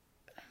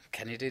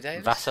 Can you do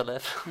Davis?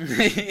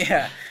 Vasilev?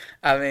 Yeah.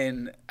 I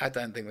mean, I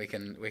don't think we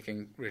can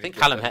really. I think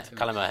Callum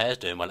O'Hare's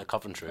doing well at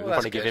Coventry. We'll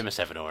probably give him a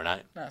 7 or an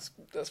 8.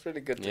 That's really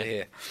good to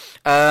hear.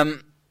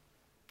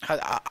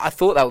 I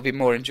thought that would be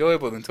more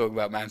enjoyable than talking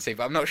about Man City,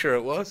 but I'm not sure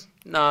it was.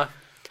 No.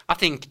 I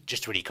think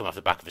just when you come off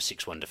the back of a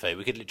 6-1 defeat,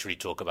 we could literally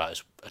talk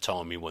about a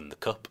time we won the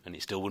Cup and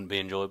it still wouldn't be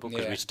enjoyable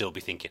because we'd still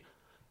be thinking,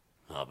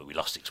 but we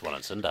lost 6-1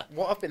 on Sunday.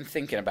 What I've been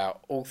thinking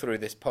about all through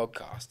this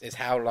podcast is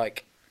how,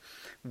 like,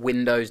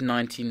 Windows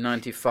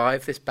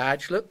 1995 this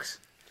badge looks.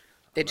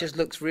 It just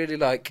looks really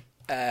like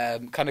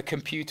kind of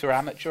computer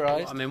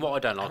amateurised. I mean, what I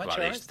don't like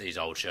about these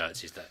old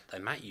shirts is that they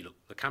make you look.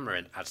 The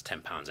camera adds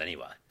 £10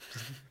 anyway.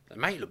 They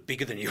make you look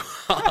bigger than you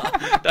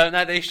are, don't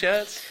they? These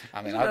shirts.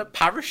 I mean,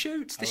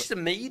 parachutes. This is a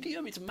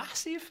medium. It's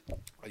massive.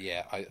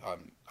 Yeah,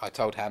 I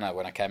told Hannah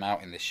when I came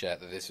out in this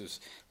shirt that this was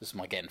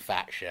my getting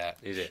fat shirt.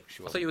 Is it?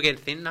 I thought you were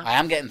getting thin now. I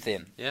am getting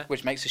thin. Yeah.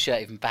 Which makes the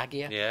shirt even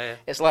baggier. Yeah.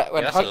 It's like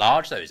when that's a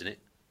large though, isn't it?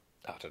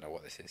 I don't know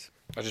what this is.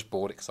 I just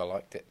bought it because I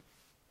liked it.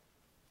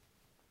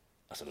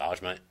 That's a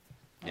large, mate.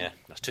 Yeah,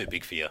 that's too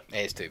big for you.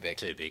 It is too big.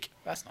 Too big.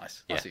 That's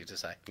nice. Yeah. That's what you to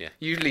say. Yeah.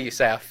 Usually you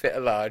say I fit a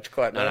large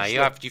quite nicely.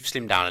 No, you've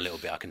slimmed down a little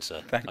bit, I can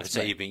say. Thanks, I can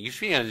say you've been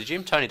in the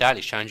gym. Tony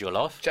Daly's changed your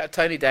life.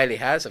 Tony Daly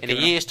has. In a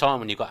year's time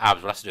when you've got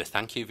abs, we'll have to do a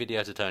thank you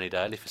video to Tony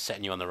Daly for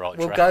setting you on the right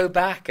track. We'll go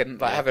back and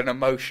have an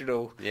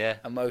emotional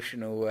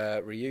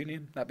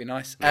reunion. That'd be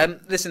nice.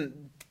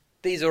 Listen,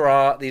 these are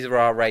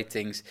our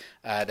ratings.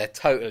 They're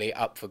totally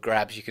up for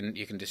grabs. You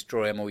can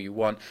destroy them all you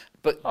want.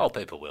 But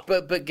people will.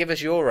 But give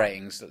us your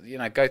ratings.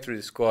 Go through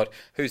the squad.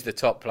 Who's the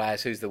top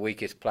players? Who's the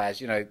weakest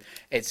players?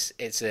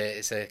 It's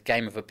a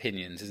game of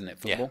opinions, isn't it?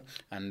 Football,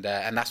 and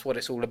that's what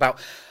it's all about.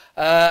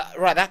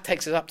 Right, that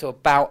takes us up to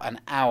about an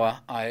hour,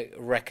 I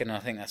reckon. I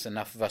think that's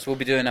enough of us. We'll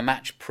be doing a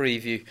match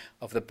preview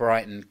of the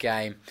Brighton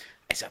game.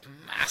 It's a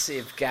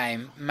massive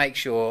game. Make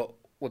sure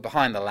we're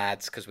behind the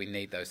lads because we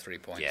need those 3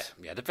 points.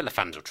 Yeah. The Villa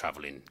fans will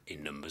travel in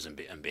numbers and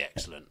be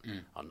excellent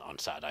on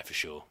Saturday for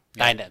sure.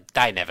 Yeah.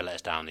 They never let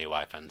us down, the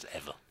away fans,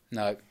 ever.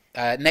 No.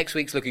 Next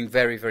week's looking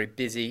very, very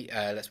busy.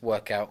 Let's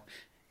work out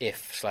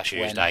if/when.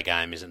 Tuesday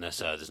game, isn't there?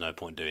 So there's no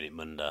point doing it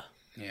Monday.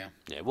 Yeah.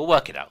 We'll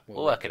work it out.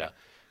 We'll work it out.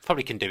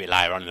 Probably can do it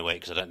later on in the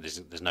week because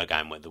there's no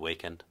game at the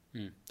weekend.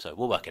 So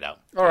we'll work it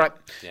out. All right.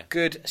 Yeah.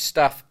 Good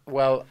stuff.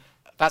 Well,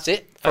 that's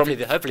it.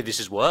 Hopefully this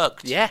has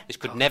worked. Yeah. This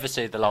could never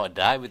see the light of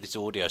day with this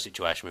audio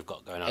situation we've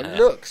got going on here. It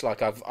looks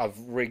like I've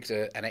rigged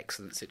an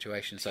excellent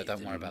situation, so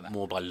don't worry about that.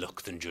 More by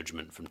luck than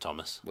judgment from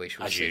Thomas. We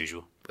shall see. As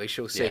usual. We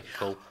shall see. Yeah,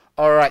 cool.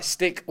 All right,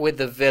 stick with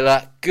the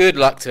Villa. Good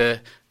luck to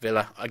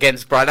Villa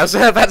against Brighton. I was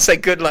about to say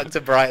good luck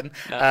to Brighton.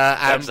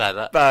 Don't say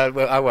that.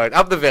 Well, I won't.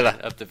 Up the Villa.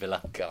 Up the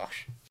Villa.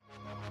 Gosh.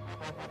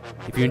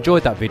 If you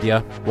enjoyed that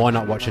video, why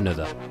not watch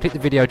another? Click the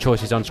video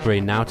choices on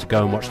screen now to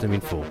go and watch them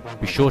in full.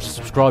 Be sure to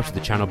subscribe to the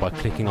channel by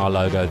clicking our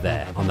logo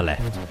there on the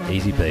left.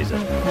 Easy peasy.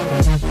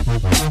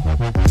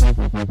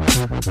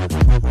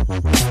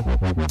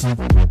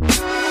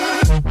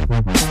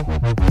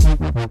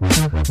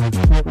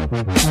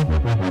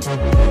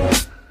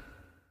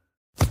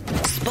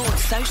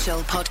 Sports Social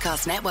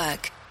Podcast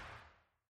Network.